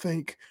y'all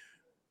think?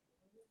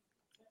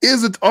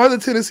 Are the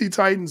Tennessee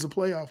Titans a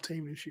playoff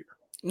team this year?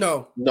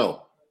 No.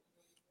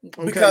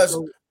 Okay, because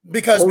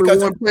only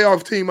one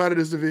playoff team out of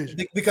this division.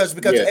 Because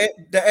the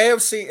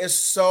AFC is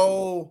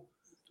so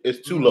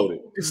it's too loaded.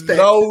 It's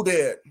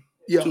loaded.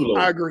 Yeah,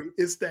 I agree.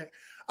 It's that.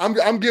 I'm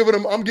giving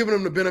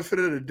them the benefit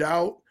of the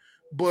doubt,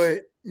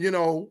 but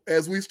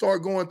as we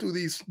start going through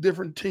these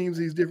different teams,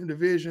 these different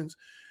divisions,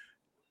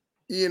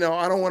 I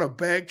don't want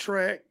to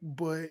backtrack,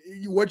 but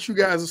what you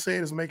guys are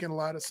saying is making a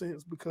lot of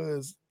sense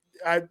because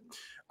I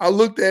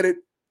looked at it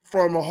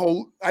I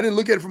didn't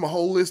look at it from a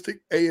holistic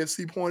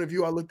AFC point of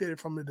view. I looked at it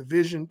from the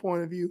division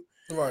point of view.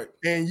 Right.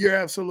 And you're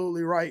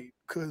absolutely right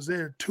because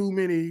there are too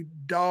many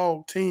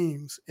dog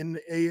teams in the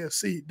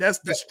AFC. That's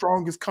the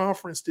strongest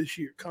conference this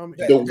year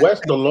coming. The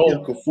West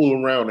alone could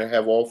fool around and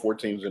have all 4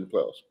 teams in the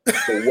playoffs.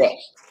 The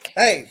West.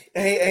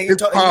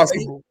 It's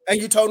possible.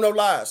 And you told no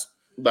lies.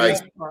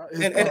 Like,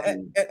 and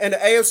the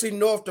AFC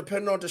North,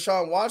 depending on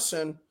Deshaun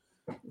Watson,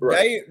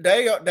 right.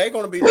 they're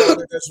going to be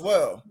loaded as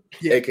well.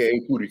 Yeah.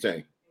 AKA Pootie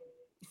Tang.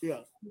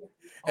 Yeah.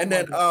 And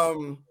then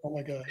oh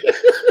my God.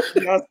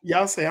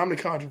 Y'all say I'm the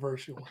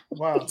controversial one.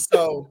 Wow.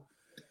 So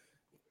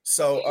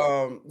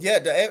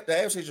the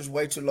AFC is just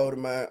way too loaded,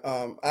 man.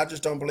 I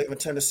just don't believe in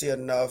Tennessee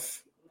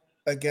enough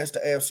against the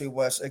AFC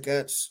West,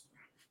 against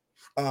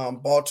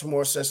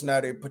Baltimore,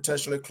 Cincinnati,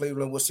 potentially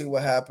Cleveland. We'll see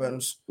what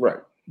happens. Right.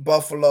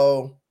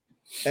 Buffalo.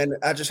 And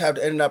I just have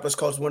the Indianapolis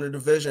Colts win the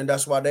division.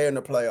 That's why they're in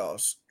the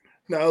playoffs.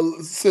 Now,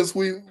 since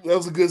that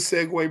was a good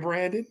segue,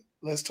 Brandon,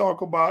 let's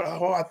talk about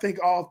how I think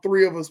all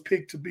 3 of us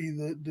picked to be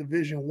the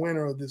division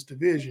winner of this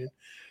division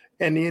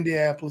and the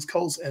Indianapolis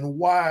Colts and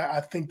why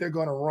I think they're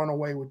going to run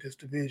away with this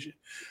division.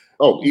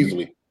 Oh,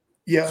 easily.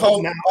 Yeah.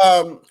 Colts,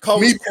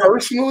 me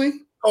personally.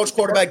 Colts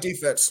quarterback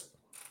defense.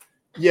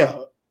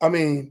 Yeah. I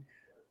mean,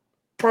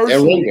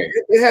 personally,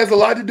 it has a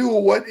lot to do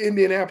with what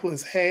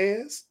Indianapolis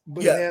has,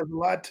 but it has a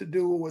lot to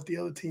do with what the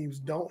other teams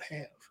don't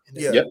have.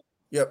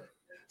 Yep.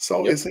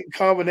 So it's a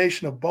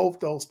combination of both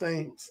those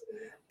things.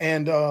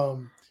 And,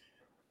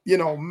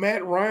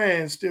 Matt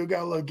Ryan still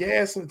got a little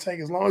gas in the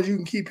tank. As long as you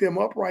can keep him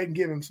upright and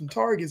give him some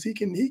targets, he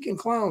can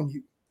clown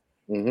you.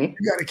 Mm-hmm.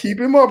 You got to keep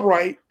him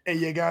upright and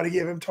you got to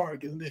give him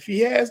targets. And if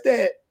he has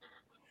that,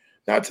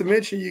 not to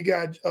mention you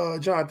got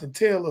Jonathan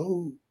Taylor,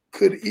 who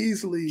could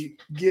easily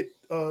get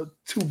 2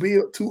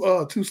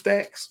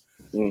 stacks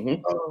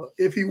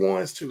if he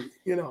wants to.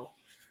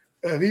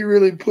 If he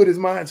really put his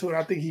mind to it,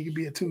 I think he could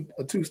be a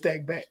two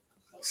stack back.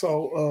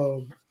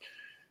 So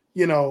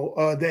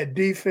that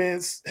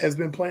defense has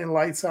been playing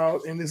lights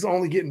out and it's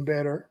only getting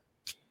better.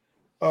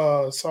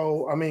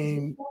 So I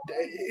mean,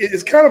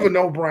 it's kind of a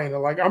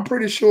no-brainer. Like I'm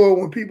pretty sure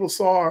when people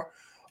saw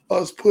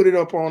us put it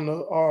up on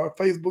our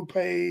Facebook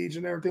page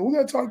and everything, we're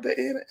gonna talk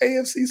the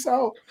AFC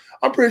South.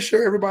 I'm pretty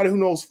sure everybody who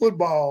knows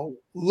football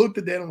looked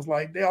at that and was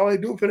like, all they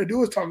finna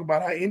do is talk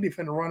about how Indy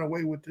finna run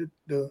away with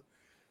the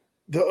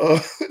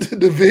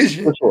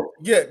division.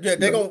 Yeah,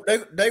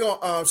 they're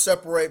gonna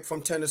separate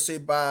from Tennessee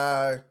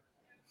by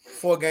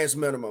 4 games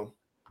minimum.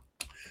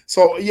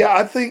 So yeah,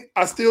 I think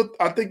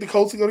the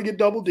Colts are gonna get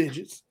double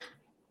digits.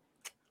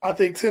 I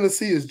think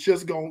Tennessee is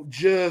just gonna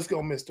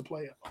miss the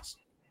playoffs.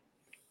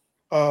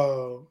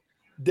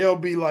 They'll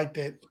be like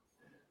that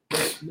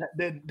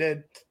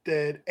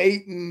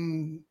 8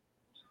 and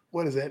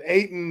what is that?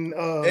 8 and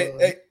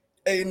 9.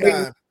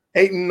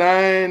 8 and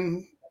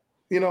 9,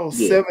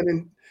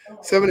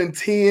 7 and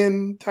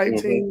 10 type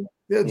team.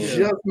 They'll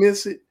just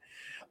miss it.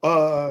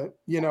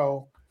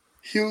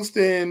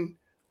 Houston,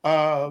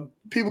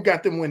 people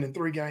got them winning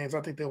 3 games.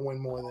 I think they'll win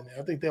more than that.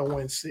 I think they'll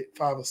win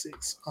 5 or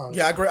 6. Honestly.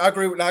 Yeah, I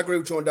agree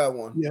with you on that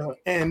one. Yeah,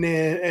 and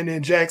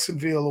then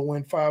Jacksonville will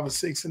win 5 or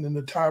 6, and then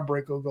the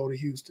tiebreaker will go to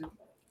Houston.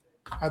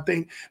 I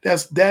think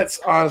that's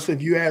honestly,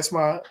 if you ask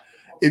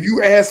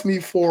me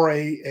for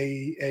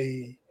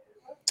a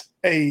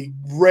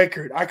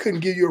record, I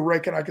couldn't give you a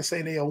record. I could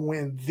say they'll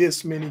win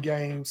this many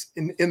games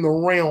in the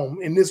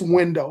realm, in this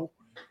window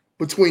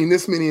between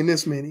this many and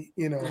this many.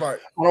 Right.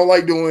 I don't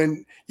like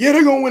doing. Yeah,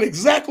 they're gonna win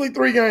exactly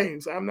 3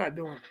 games. I'm not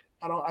doing it.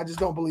 I just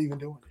don't believe in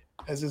doing it.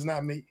 That's just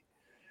not me.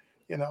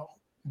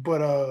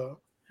 But I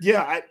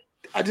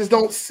just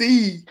don't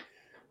see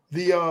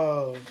the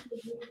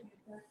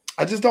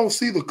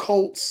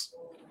Colts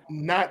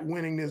not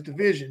winning this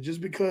division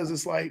just because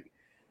it's like,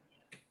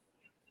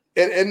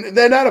 and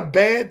they're not a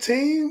bad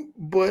team,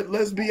 but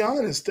let's be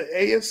honest, the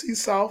AFC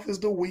South is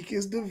the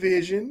weakest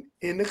division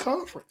in the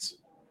conference.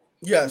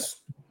 Yes.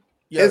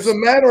 As a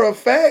matter of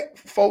fact,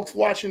 folks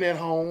watching at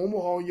home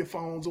or on your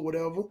phones or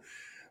whatever,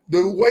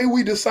 the way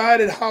we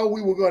decided how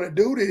we were going to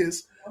do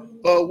this,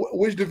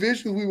 which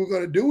divisions we were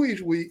going to do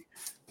each week,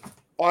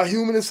 our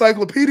human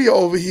encyclopedia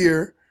over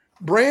here,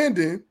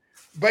 Brandon,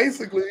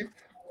 basically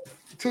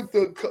took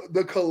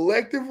the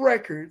collective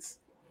records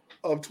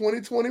of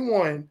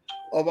 2021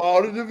 of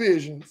all the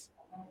divisions,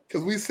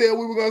 because we said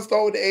we were going to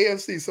start with the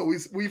AFC, so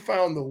we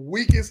found the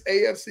weakest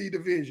AFC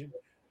division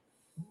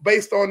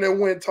based on their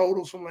win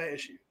totals from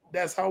last year.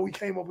 That's how we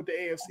came up with the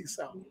AFC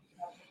South.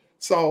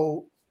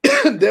 So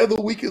they're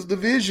the weakest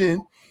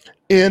division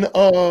in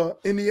the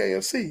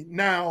AFC.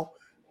 Now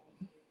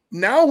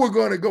we're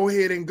going to go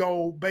ahead and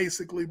go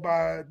basically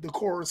by the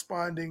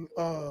corresponding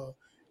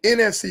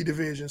NFC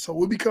division. So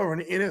we'll be covering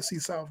the NFC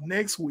South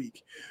next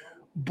week.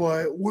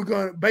 But we're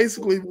going to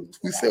basically,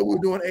 we said we're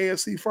doing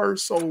AFC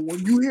first. So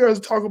when you hear us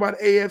talk about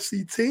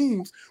AFC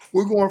teams,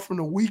 we're going from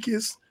the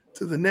weakest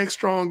to the next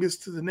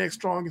strongest, to the next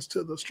strongest,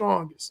 to the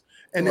strongest.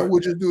 And then we'll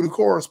just do the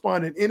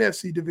corresponding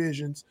NFC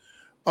divisions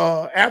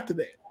after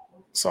that.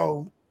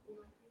 So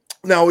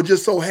now it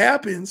just so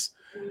happens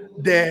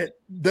that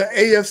the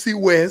AFC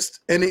West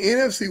and the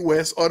NFC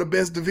West are the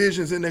best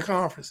divisions in their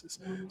conferences.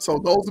 So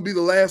those will be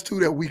the last two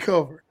that we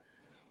cover.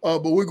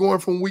 But we're going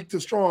from weak to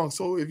strong.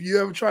 So if you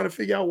ever try to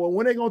figure out, well,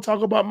 when they going to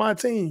talk about my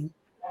team,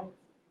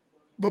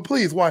 but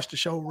please watch the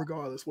show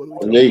regardless.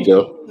 There you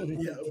go.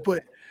 Yeah,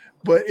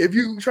 but if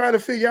you try to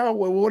figure out,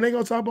 well, when they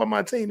going to talk about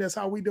my team, that's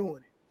how we doing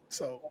it.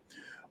 So,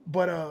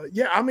 but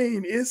yeah, I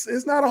mean,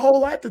 it's not a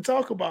whole lot to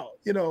talk about,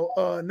 you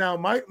know. Now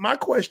my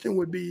question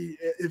would be,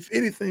 if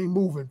anything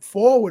moving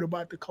forward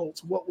about the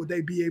Colts, what would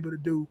they be able to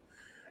do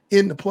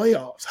in the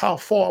playoffs? How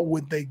far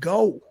would they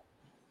go?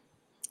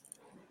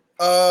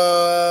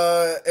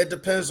 It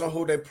depends on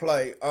who they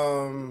play.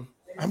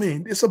 I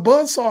mean, it's a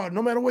buzzsaw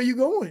no matter where you're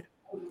going.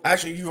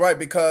 Actually, you're right,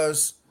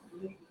 because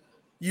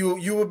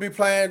you would be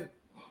playing.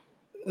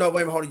 No,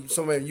 wait a minute, hold on.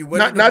 So wait, you win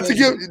not to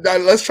give.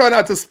 Let's try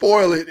not to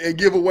spoil it and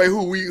give away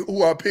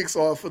who our picks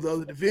are for the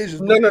other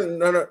divisions. No.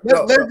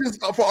 Let's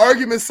just, for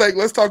argument's sake,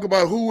 let's talk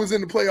about who was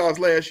in the playoffs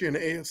last year in the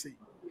AFC.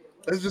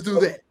 Let's just do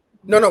that.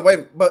 No,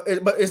 wait, but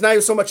it's not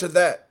even so much of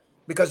that,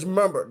 because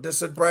remember, this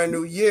is a brand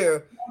new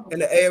year,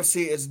 and the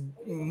AFC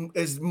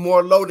is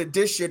more loaded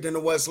this year than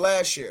it was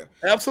last year.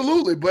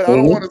 Absolutely, but I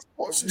don't want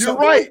to. You're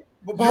right.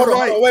 Hold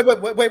on.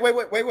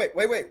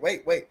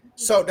 Wait.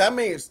 So that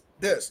means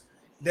this: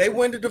 they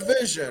win the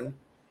division.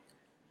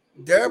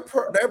 They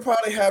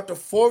probably have the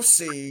 4th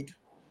seed,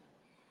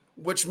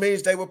 which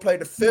means they will play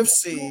the 5th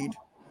seed.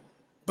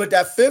 But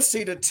that 5th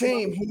seeded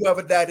team,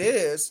 whoever that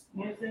is,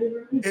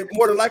 it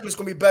more than likely is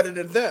going to be better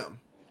than them.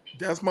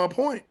 That's my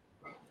point.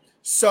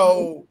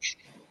 So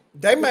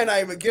they may not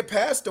even get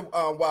past the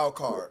wild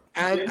card.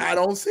 I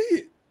don't see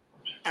it.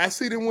 I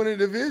see them winning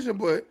the division,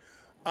 but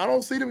I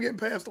don't see them getting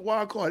past the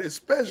wild card,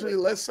 especially,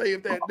 let's say,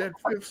 if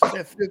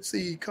that fifth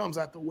seed comes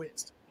out the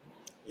West.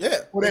 Yeah.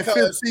 Or that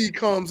 5th seed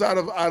comes out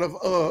of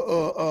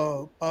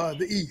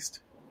the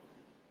East.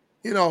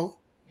 You know,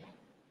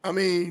 I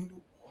mean,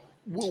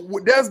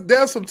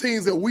 there's some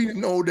teams that we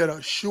know that are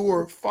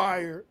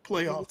surefire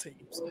playoff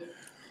teams.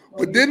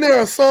 But then there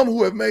are some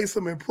who have made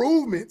some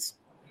improvements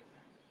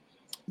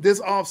this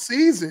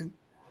offseason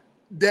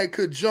that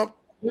could jump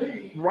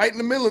right in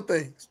the middle of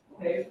things.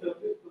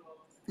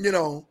 You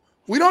know,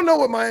 we don't know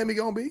what Miami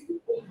gonna be.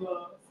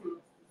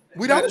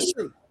 We don't.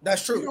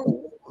 That's true. You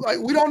know, like,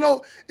 we don't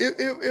know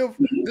if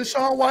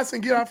Deshaun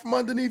Watson get out from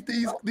underneath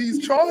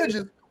these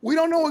charges. We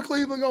don't know what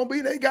Cleveland gonna be.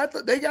 They got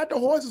the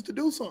horses to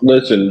do something.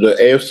 Listen, the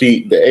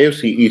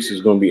AFC East is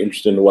gonna be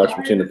interesting to watch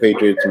between the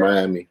Patriots and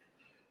Miami.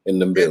 And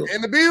the Bills.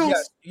 And the Bills.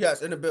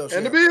 Yes, and the Bills.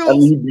 And the Bills. I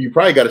mean, you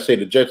probably got to say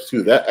the Jets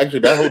too. That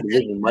whole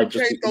division might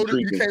just be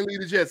intriguing. You can't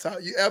leave the Jets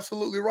out. You're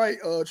absolutely right,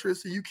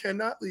 Tristan. You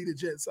cannot leave the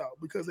Jets out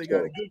because they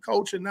got a good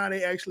coach, and now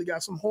they actually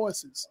got some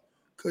horses.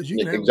 Because you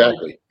can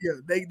exactly.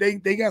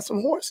 They got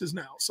some horses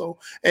now. So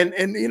and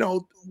you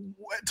know,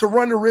 to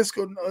run the risk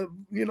of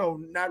you know,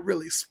 not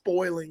really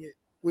spoiling it.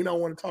 We don't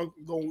want to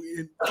go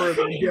in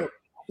further in depth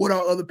with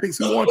our other picks.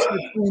 We want you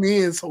to tune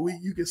in so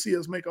you can see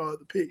us make our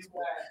other picks.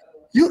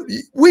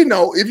 We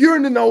know if you're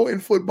in the know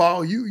in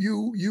football, you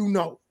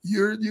know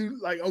you're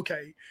like,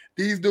 okay,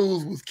 these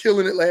dudes was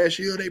killing it last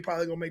year. They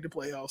probably gonna make the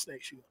playoffs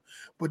next year.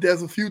 But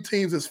there's a few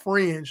teams that's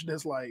fringe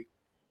that's like,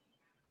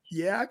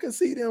 yeah, I can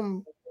see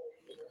them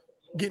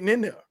getting in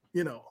there,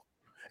 you know.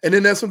 And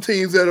then there's some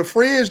teams that are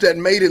fringe that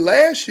made it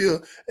last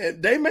year,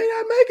 and they may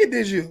not make it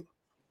this year.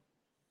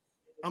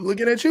 I'm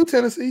looking at you,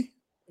 Tennessee.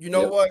 You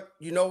know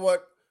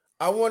what?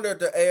 I wonder if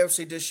the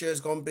AFC this year is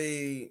gonna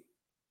be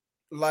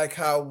like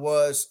how it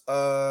was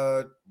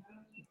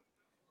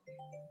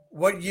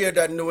what year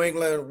that New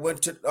England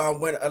went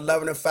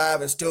 11-5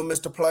 and still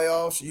missed the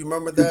playoffs? You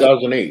remember that?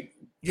 2008.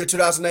 Yeah,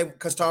 2008,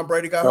 because Tom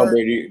Brady got hurt.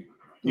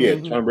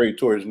 Tom Brady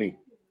tore his knee.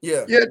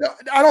 Yeah.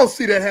 I don't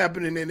see that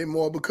happening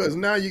anymore because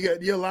now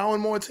you're allowing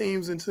more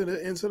teams into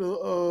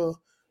the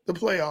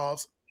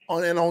playoffs.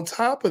 And on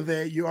top of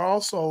that, you're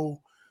also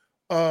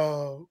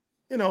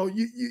you know,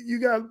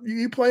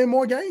 you playing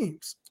more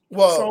games.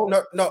 Well,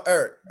 no,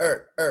 Eric.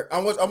 I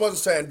wasn't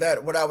saying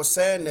that. What I was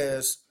saying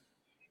is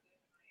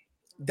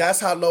that's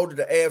how loaded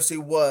the AFC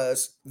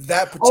was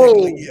that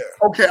particular year.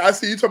 Okay, I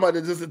see you talking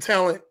about just the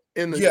talent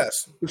in the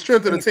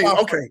strength of the team.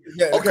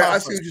 Okay, I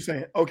see what you're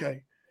saying.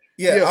 Okay,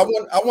 yeah.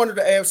 I wonder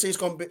the AFC is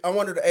going to be. I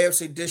wonder the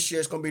AFC this year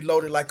is going to be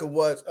loaded like it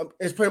was.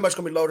 It's pretty much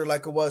going to be loaded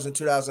like it was in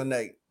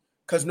 2008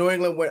 because New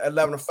England went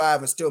 11-5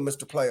 and still missed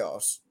the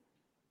playoffs.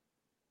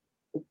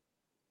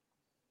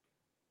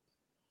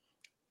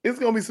 It's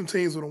gonna be some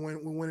teams with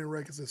winning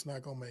records that's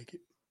not gonna make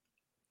it.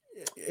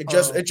 It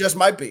just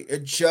might be.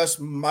 It just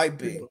might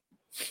be.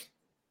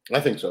 I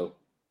think so.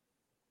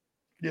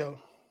 Yeah.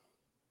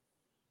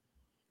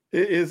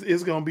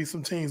 It's gonna be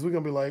some teams. We're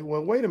gonna be like,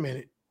 well, wait a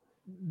minute.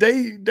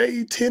 They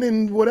 10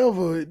 and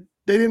whatever.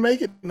 They didn't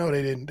make it. No,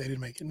 they didn't. They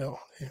didn't make it. No.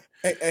 Yeah.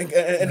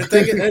 And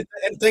the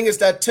thing is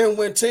that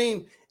 10-win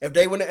team, if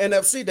they win the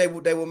NFC, they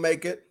will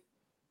make it.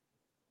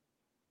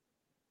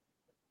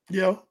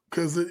 Yeah.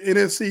 Because the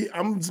NFC,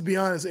 I'm just be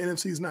honest, the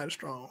NFC is not as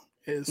strong.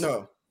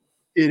 No,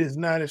 it is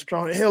not as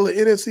strong. Hell, the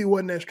NFC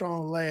wasn't that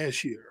strong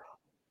last year.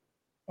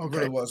 Okay,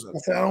 really wasn't.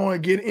 I don't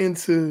want to get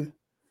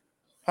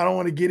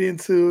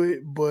into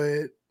it,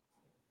 but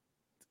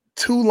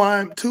two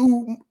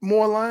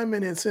more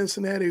linemen in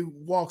Cincinnati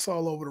walks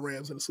all over the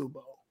Rams in the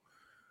Super Bowl.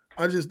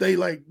 They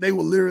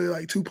were literally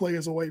like 2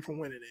 players away from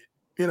winning it,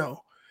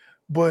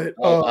 But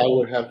I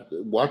would have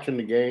watching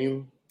the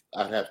game.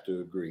 I'd have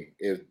to agree.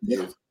 If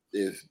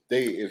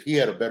he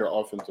had a better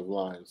offensive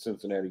line,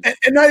 Cincinnati, and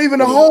not even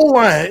the whole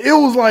line, it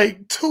was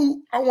like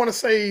 2. I want to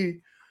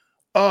say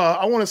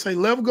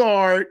left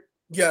guard,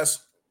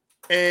 yes,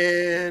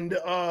 and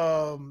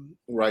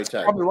right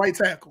tackle, probably right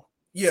tackle.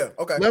 Yeah,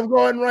 okay. Left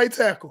guard and right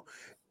tackle.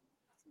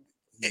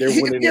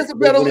 He has a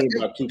better.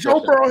 Joe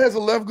Burrow has a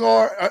left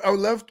guard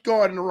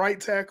and a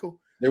right tackle.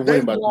 They're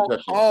winning by 2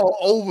 touchdowns all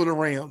over the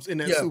Rams in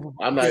that Super Bowl.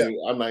 I'm not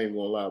even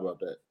gonna lie about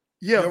that.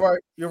 Yeah,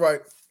 you're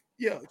right.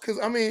 Yeah, because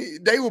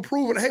they were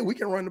proving, hey, we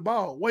can run the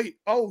ball. Wait,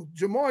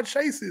 Jamar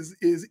Chase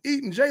is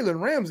eating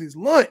Jalen Ramsey's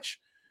lunch.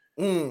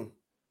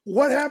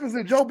 What happens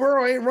if Joe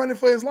Burrow ain't running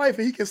for his life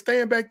and he can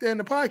stand back there in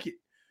the pocket?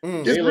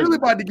 It's really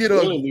about to get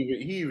up.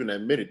 He even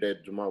admitted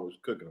that Jamar was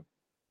cooking him.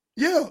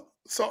 Yeah.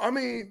 So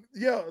and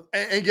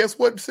guess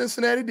what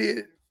Cincinnati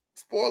did?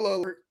 Spoiler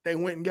alert, they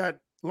went and got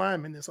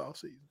linemen this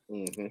offseason.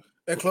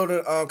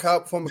 Including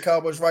former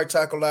Cowboys right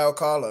tackle Lyle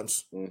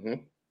Collins.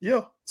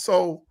 Yeah.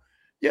 So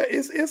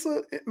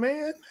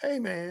man. Hey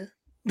man,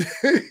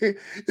 this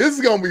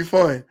is gonna be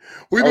fun.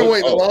 We've been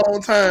waiting a long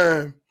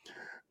time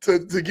to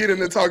get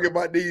into talking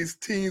about these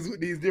teams with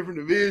these different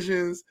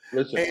divisions.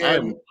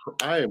 Listen,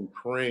 I am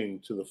praying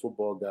to the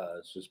football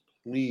guys, just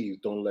please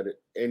don't let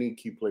any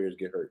key players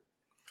get hurt.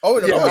 Oh,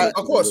 yeah,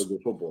 of course.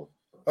 Football.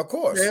 Of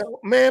course. Yeah,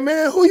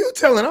 man, who you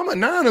telling? I'm a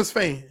Niners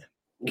fan.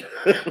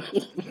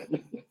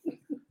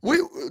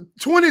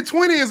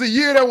 2020 is a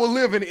year that will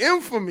live in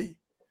infamy.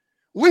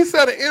 We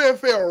set an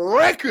NFL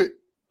record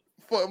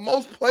for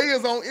most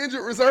players on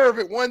injured reserve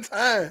at one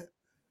time.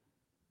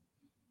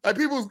 Like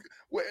we was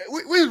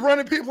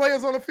running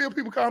players on the field.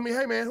 People call me,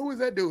 hey man, who is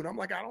that dude? I'm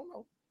like, I don't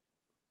know.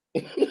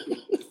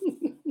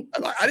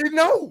 I didn't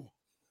know.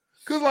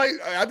 Cause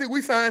I think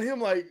we signed him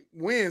like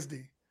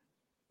Wednesday.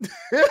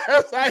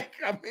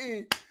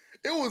 It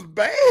was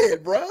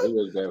bad, bro. It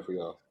was bad for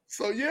y'all.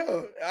 So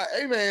yeah,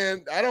 hey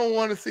man, I don't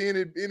want to see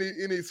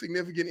any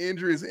significant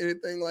injuries,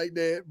 anything like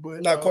that.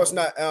 But no, of course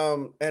not.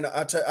 And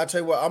I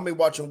tell you what, I'll be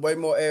watching way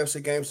more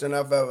AFC games than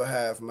I've ever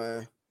have,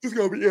 man. It's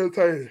gonna be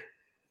entertaining.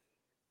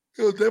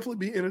 It'll definitely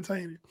be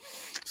entertaining.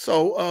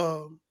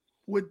 So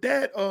with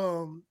that,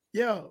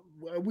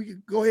 we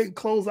can go ahead and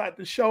close out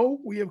the show.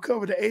 We have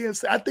covered the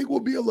AFC. I think we'll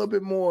be a little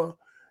bit more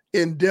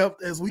in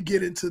depth as we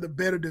get into the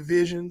better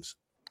divisions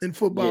in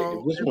football.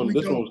 Yeah, this one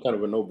was kind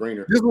of a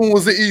no-brainer. This one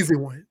was the easy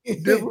one.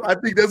 I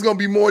think there's going to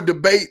be more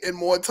debate and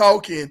more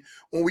talking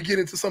when we get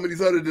into some of these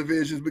other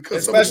divisions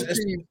because some of the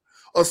teams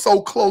are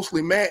so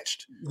closely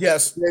matched.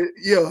 Yes.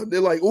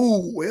 They're like,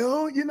 ooh,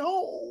 well,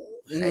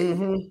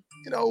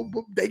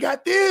 but they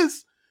got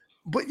this.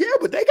 But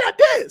they got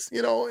this,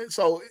 And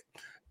so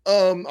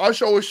our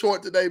show is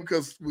short today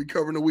because we're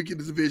covering the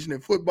weekend division in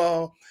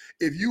football.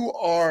 If you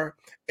are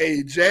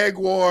a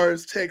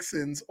Jaguars,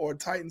 Texans, or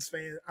Titans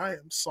fan, I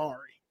am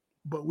sorry.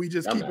 But we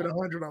just keep it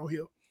 100 on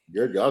here.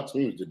 Y'all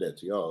teams did that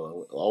to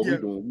y'all. All we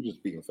doing, we just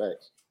speaking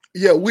facts.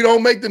 Yeah, we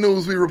don't make the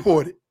news, we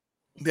report it.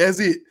 That's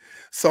it.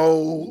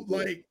 So,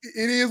 it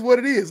is what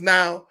it is.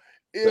 Now,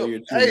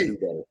 we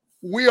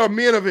are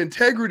men of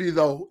integrity,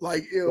 though. Tell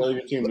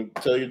your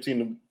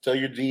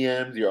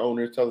GMs, your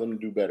owners, tell them to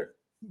do better.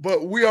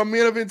 But we are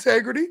men of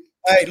integrity.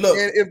 Hey, look.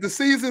 And if the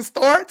season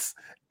starts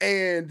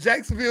and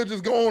Jacksonville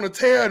just go on a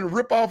tear and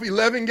rip off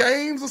 11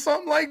 games or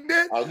something like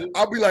that,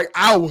 I'll be like,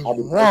 I was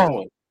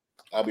wrong.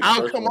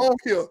 I'll come on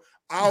here.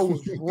 I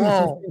was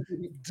wrong.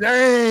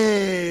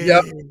 Dang.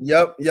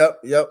 Yep.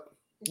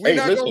 We're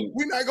not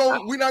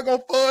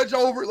gonna fudge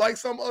over it like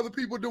some other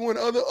people doing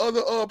other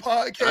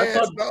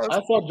podcasts.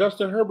 I thought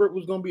Justin Herbert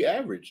was gonna be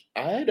average.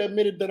 I had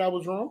admitted that I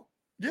was wrong.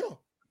 Yeah,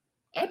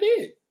 I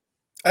did.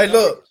 Hey,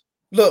 look.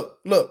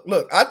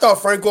 I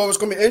thought Frank Gore was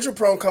gonna be injury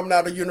prone coming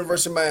out of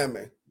University of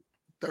Miami.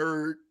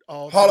 Third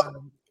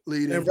all-time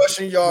leading in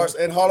rushing yards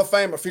and Hall of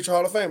Famer, future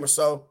Hall of Famer.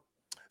 So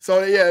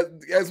yeah,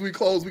 as we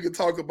close, we can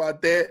talk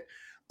about that.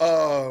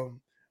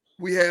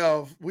 We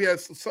have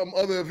some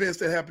other events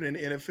that happened in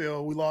the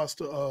NFL. We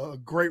lost a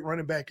great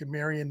running back in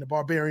Marion, the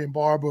Barbarian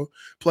Barber,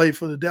 played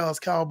for the Dallas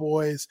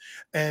Cowboys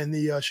and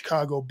the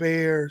Chicago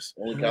Bears.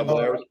 Only Cowboy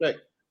I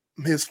respect.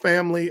 His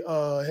family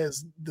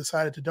has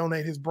decided to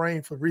donate his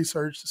brain for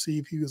research to see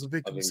if he was a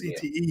victim of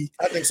CTE. Yeah.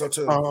 I think so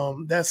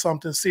too. That's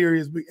something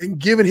serious. And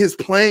given his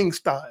playing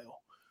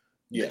style,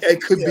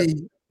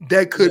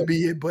 that could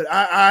be it. But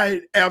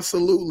I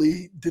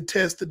absolutely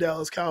detest the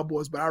Dallas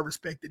Cowboys, but I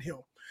respected him.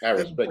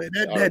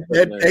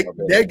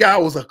 That guy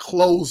was a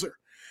closer.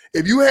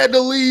 If you had the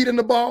lead in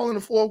the ball in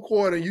the fourth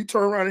quarter, you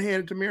turn around and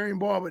hand it to Marion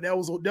Barber, that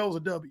was a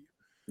W.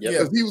 Yeah,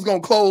 because he was gonna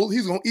close.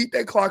 He's gonna eat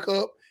that clock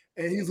up,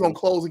 and he's gonna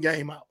close the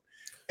game out.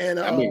 And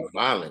I mean,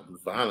 violent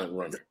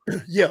runner.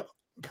 Yeah,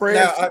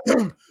 prayers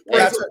to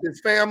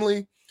his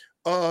family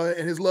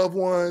and his loved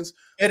ones.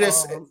 It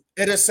is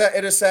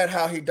sad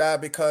how he died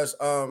because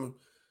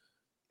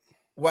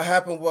what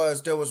happened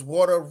was there was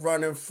water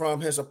running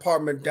from his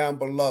apartment down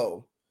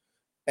below,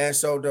 and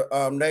so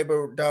the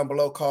neighbor down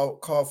below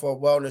called for a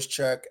wellness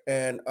check,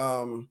 and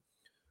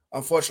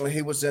unfortunately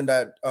he was in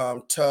that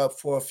tub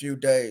for a few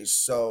days.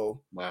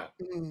 So wow.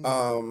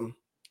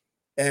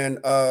 And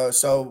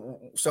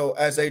so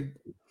as they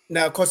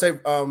now, of course, they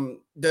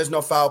there's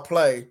no foul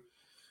play,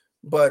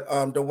 but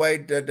the way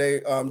that they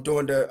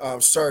doing the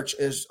search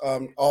is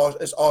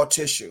all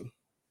tissue.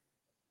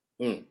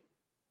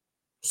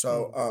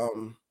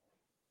 So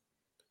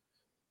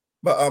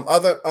but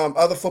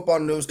other football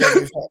news that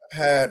we've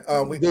had,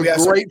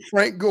 great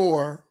Frank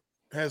Gore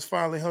has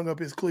finally hung up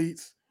his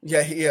cleats.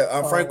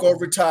 Frank Gore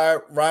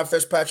retired. Ryan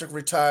Fitzpatrick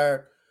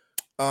retired.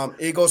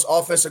 Eagles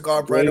offensive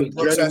guard Brandon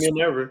Brooks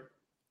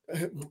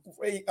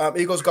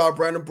Eagles guard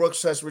Brandon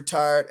Brooks has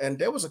retired, and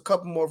there was a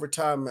couple more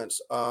retirements.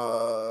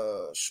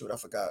 I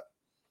forgot.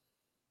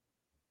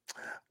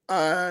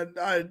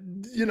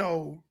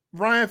 Ryan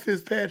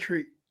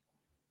Fitzpatrick,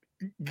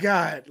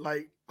 God,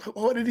 like,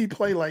 what did he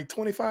play? Like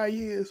 25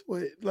 years?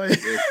 What? Like,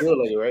 it felt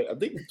like it, right? I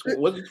think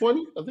was it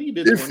 20? I think he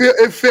did.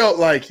 It felt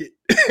like it.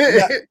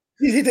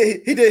 He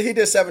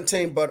did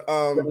 17, but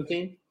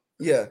 17.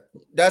 Yeah,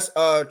 that's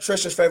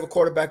Trishan's favorite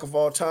quarterback of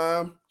all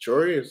time.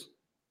 Sure is.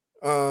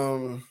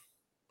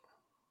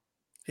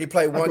 He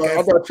played one game.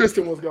 I thought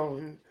Tristan was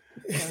going.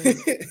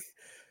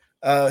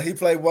 He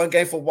played one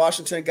game for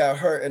Washington, got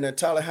hurt, and then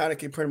Tyler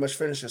Heineke pretty much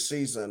finished the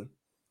season.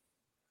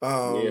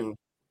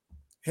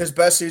 His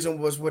best season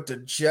was with the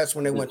Jets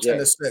when they went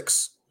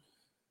 10-6.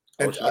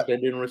 And they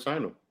didn't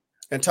resign him.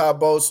 And Todd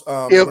Bowles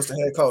was the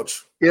head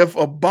coach. If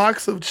a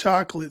box of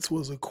chocolates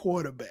was a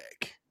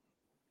quarterback,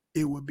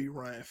 it would be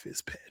Ryan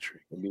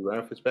Fitzpatrick. It'd be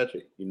Ryan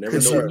Fitzpatrick. You never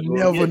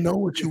know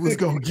what you was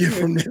gonna get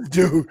from this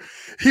dude.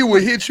 He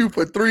would hit you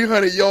for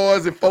 300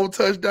 yards and 4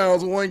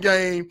 touchdowns one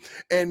game,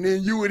 and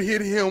then you would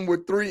hit him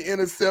with 3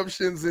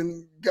 interceptions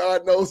and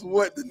God knows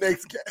what the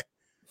next game.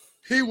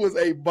 He was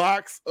a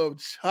box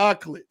of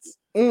chocolates.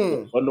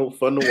 Fun to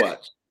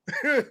watch.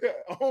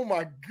 Oh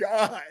my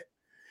God.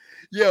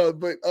 Yeah,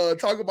 but going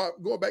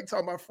back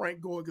talking about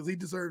Frank Gore, because he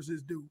deserves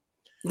his due.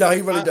 No,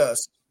 he really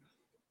does.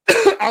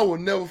 I will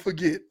never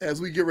forget,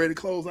 as we get ready to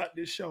close out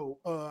this show,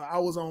 I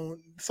was on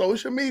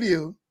social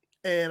media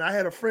and I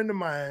had a friend of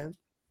mine.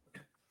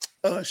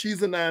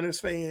 She's a Niners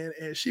fan,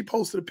 and she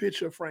posted a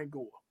picture of Frank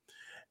Gore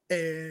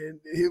and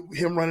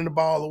him running the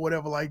ball or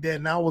whatever like that.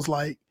 And I was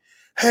like,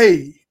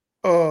 hey,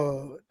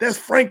 that's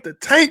Frank the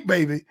Tank,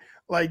 baby,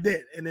 like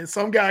that. And then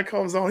some guy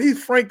comes on,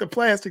 he's Frank the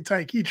Plastic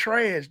Tank. He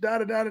trash,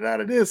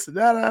 this,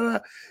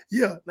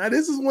 Yeah, now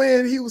this is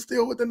when he was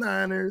still with the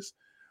Niners,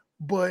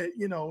 but,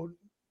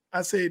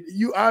 I said,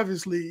 you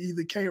obviously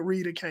either can't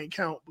read or can't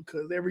count,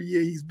 because every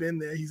year he's been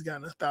there, he's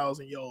gotten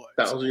 1,000 yards.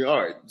 1,000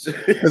 yards.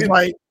 It's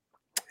like,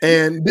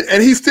 and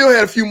he still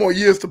had a few more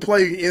years to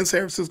play in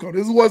San Francisco.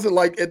 This wasn't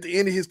like at the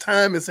end of his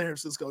time in San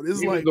Francisco. This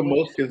is like the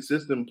most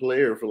consistent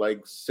player for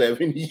like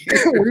 7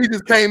 years. When he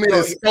just came in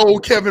and stole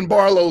Kevin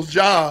Barlow's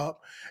job,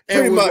 and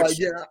pretty was much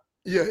like,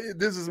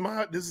 this is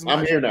my.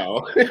 I'm here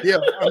now. Yeah,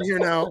 I'm here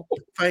now.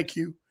 Thank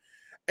you.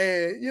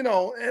 And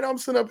and I'm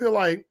sitting up here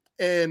like,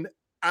 and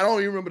I don't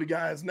even remember the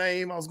guy's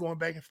name. I was going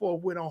back and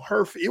forth with on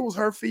her. It was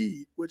her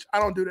feed, which I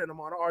don't do that no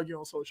more. I don't argue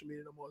on social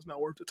media no more. It's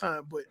not worth the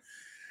time. But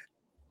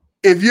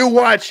if you're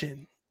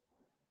watching,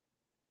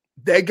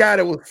 that guy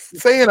that was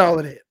saying all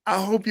of that,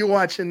 I hope you're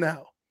watching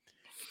now.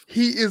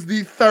 He is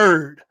the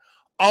 3rd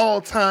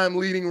all-time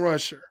leading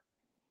rusher.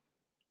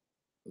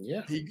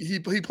 Yeah. He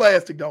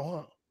plastic though,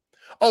 huh?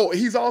 Oh,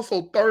 he's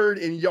also 3rd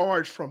in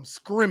yards from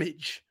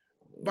scrimmage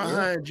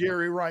behind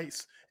Jerry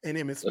Rice and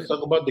Emmitt Smith. Let's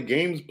talk about the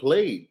games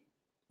played.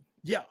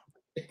 Yeah,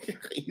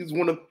 he's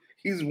one of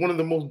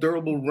the most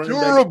durable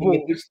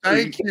running backs.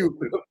 Thank you.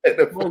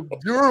 Most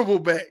durable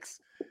backs,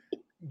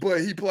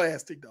 but he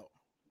plastic though.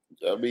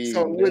 I mean,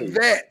 so with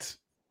that,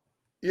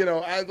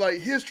 I like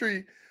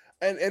history,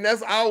 and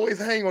that's I always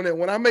hang on that.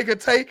 When I make a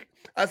take,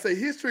 I say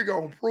history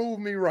gonna prove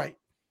me right.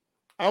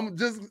 I'm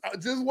just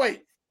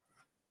wait.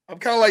 I'm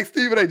kind of like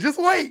Stephen A.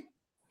 Just wait.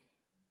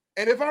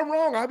 And if I'm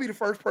wrong, I'll be the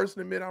first person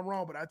to admit I'm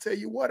wrong. But I tell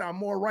you what, I'm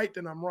more right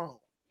than I'm wrong.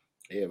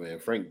 Yeah, man.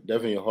 Frank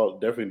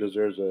definitely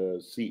deserves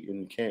a seat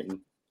in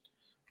Canton.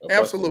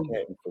 Absolutely, in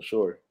Canton for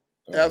sure.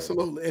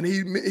 Absolutely. And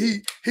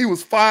he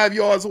was 5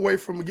 yards away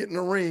from getting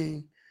the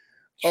ring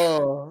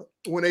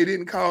when they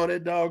didn't call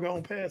that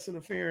doggone pass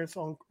interference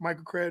on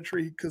Michael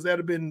Crabtree, because that'd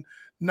have been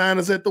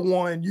Niners at the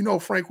 1.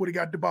 Frank would have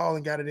got the ball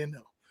and got it in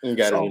there. And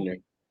got it in there.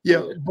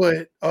 Yeah,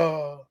 but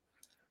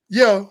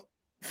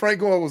Frank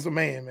Gore was the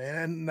man,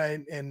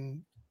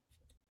 and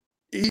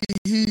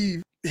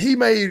he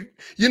made,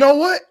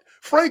 what?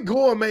 Frank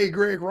Gore made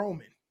Greg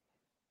Roman.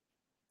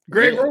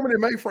 Greg Roman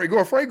didn't make Frank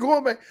Gore.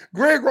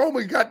 Greg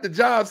Roman got the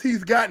jobs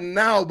he's gotten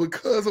now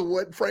because of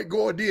what Frank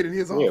Gore did in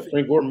his offense.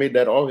 Frank Gore made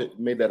that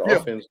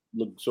offense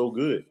look so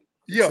good.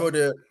 Yeah,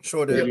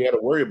 sure did. You had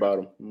to worry about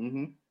him.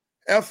 Mm-hmm.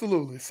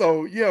 Absolutely.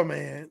 So yeah,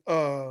 man.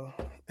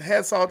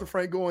 Hats off to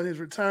Franco in his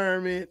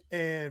retirement.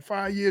 And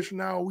 5 years from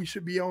now, we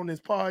should be on this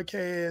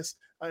podcast.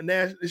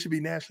 It should be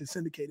nationally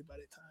syndicated by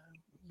that time.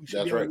 We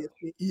should be on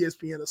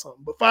ESPN or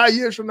something. But 5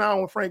 years from now,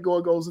 when Frank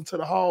Gore goes into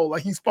the hall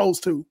like he's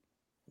supposed to,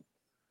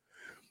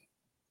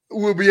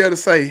 we'll be able to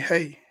say,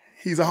 hey,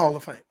 he's a Hall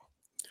of Fame.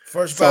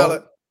 First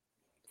ballot.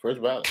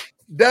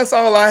 That's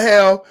all I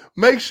have.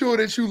 Make sure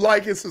that you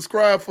like and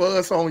subscribe for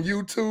us on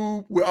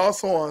YouTube. We're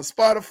also on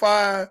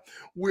Spotify.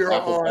 We're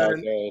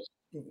on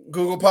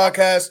Google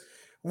Podcasts.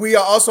 We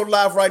are also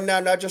live right now,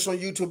 not just on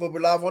YouTube, but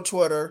we're live on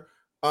Twitter.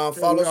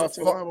 Follow us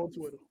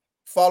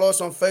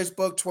on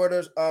Facebook,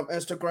 Twitter,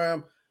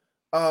 Instagram.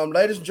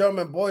 Ladies and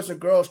gentlemen, boys and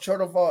girls,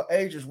 children of all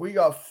ages, we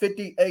are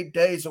 58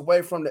 days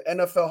away from the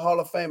NFL Hall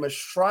of Fame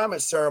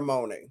enshrinement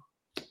ceremony.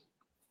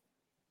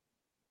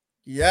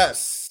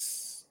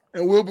 Yes.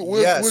 And we'll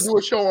do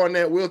a show on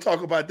that. We'll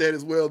talk about that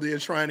as well, the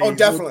enshrining. Oh,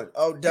 definitely.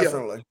 Yeah,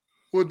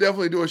 we'll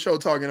definitely do a show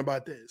talking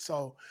about that.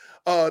 So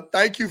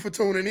thank you for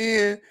tuning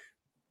in.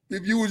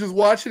 If you were just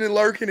watching and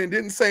lurking and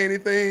didn't say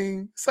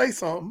anything, say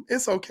something.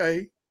 It's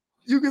okay.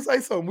 You can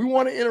say something. We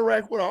want to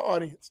interact with our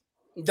audience.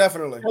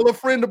 Definitely. Tell a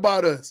friend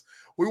about us.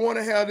 We want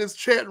to have this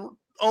chat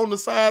on the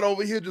side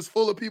over here just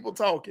full of people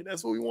talking.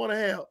 That's what we want to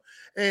have.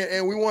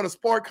 And we want to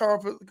spark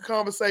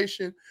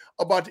conversation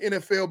about the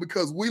NFL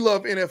because we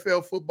love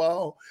NFL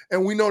football.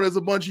 And we know there's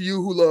a bunch of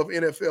you who love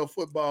NFL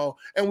football.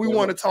 And we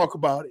want to talk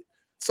about it.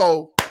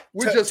 So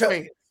we're just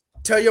saying.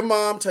 Tell your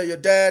mom, tell your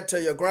dad,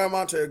 tell your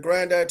grandma, tell your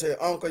granddad, tell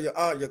your uncle, your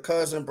aunt, your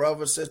cousin,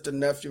 brother, sister,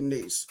 nephew,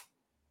 niece.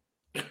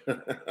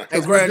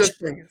 And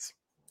grandchildren.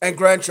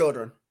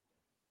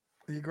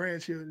 Your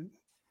grandchildren.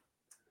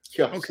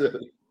 Okay.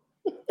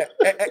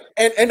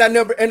 and that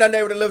neighbor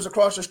that lives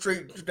across the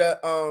street. That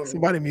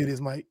somebody mute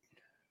his mic.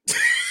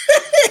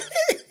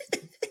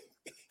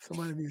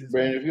 Somebody mute his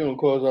Brandon, mic. if you don't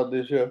close out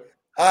this show.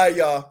 All right,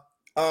 y'all.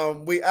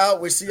 We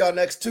out. We see y'all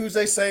next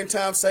Tuesday, same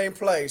time, same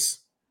place.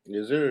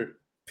 Yes, sir.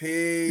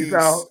 Peace. Peace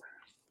out.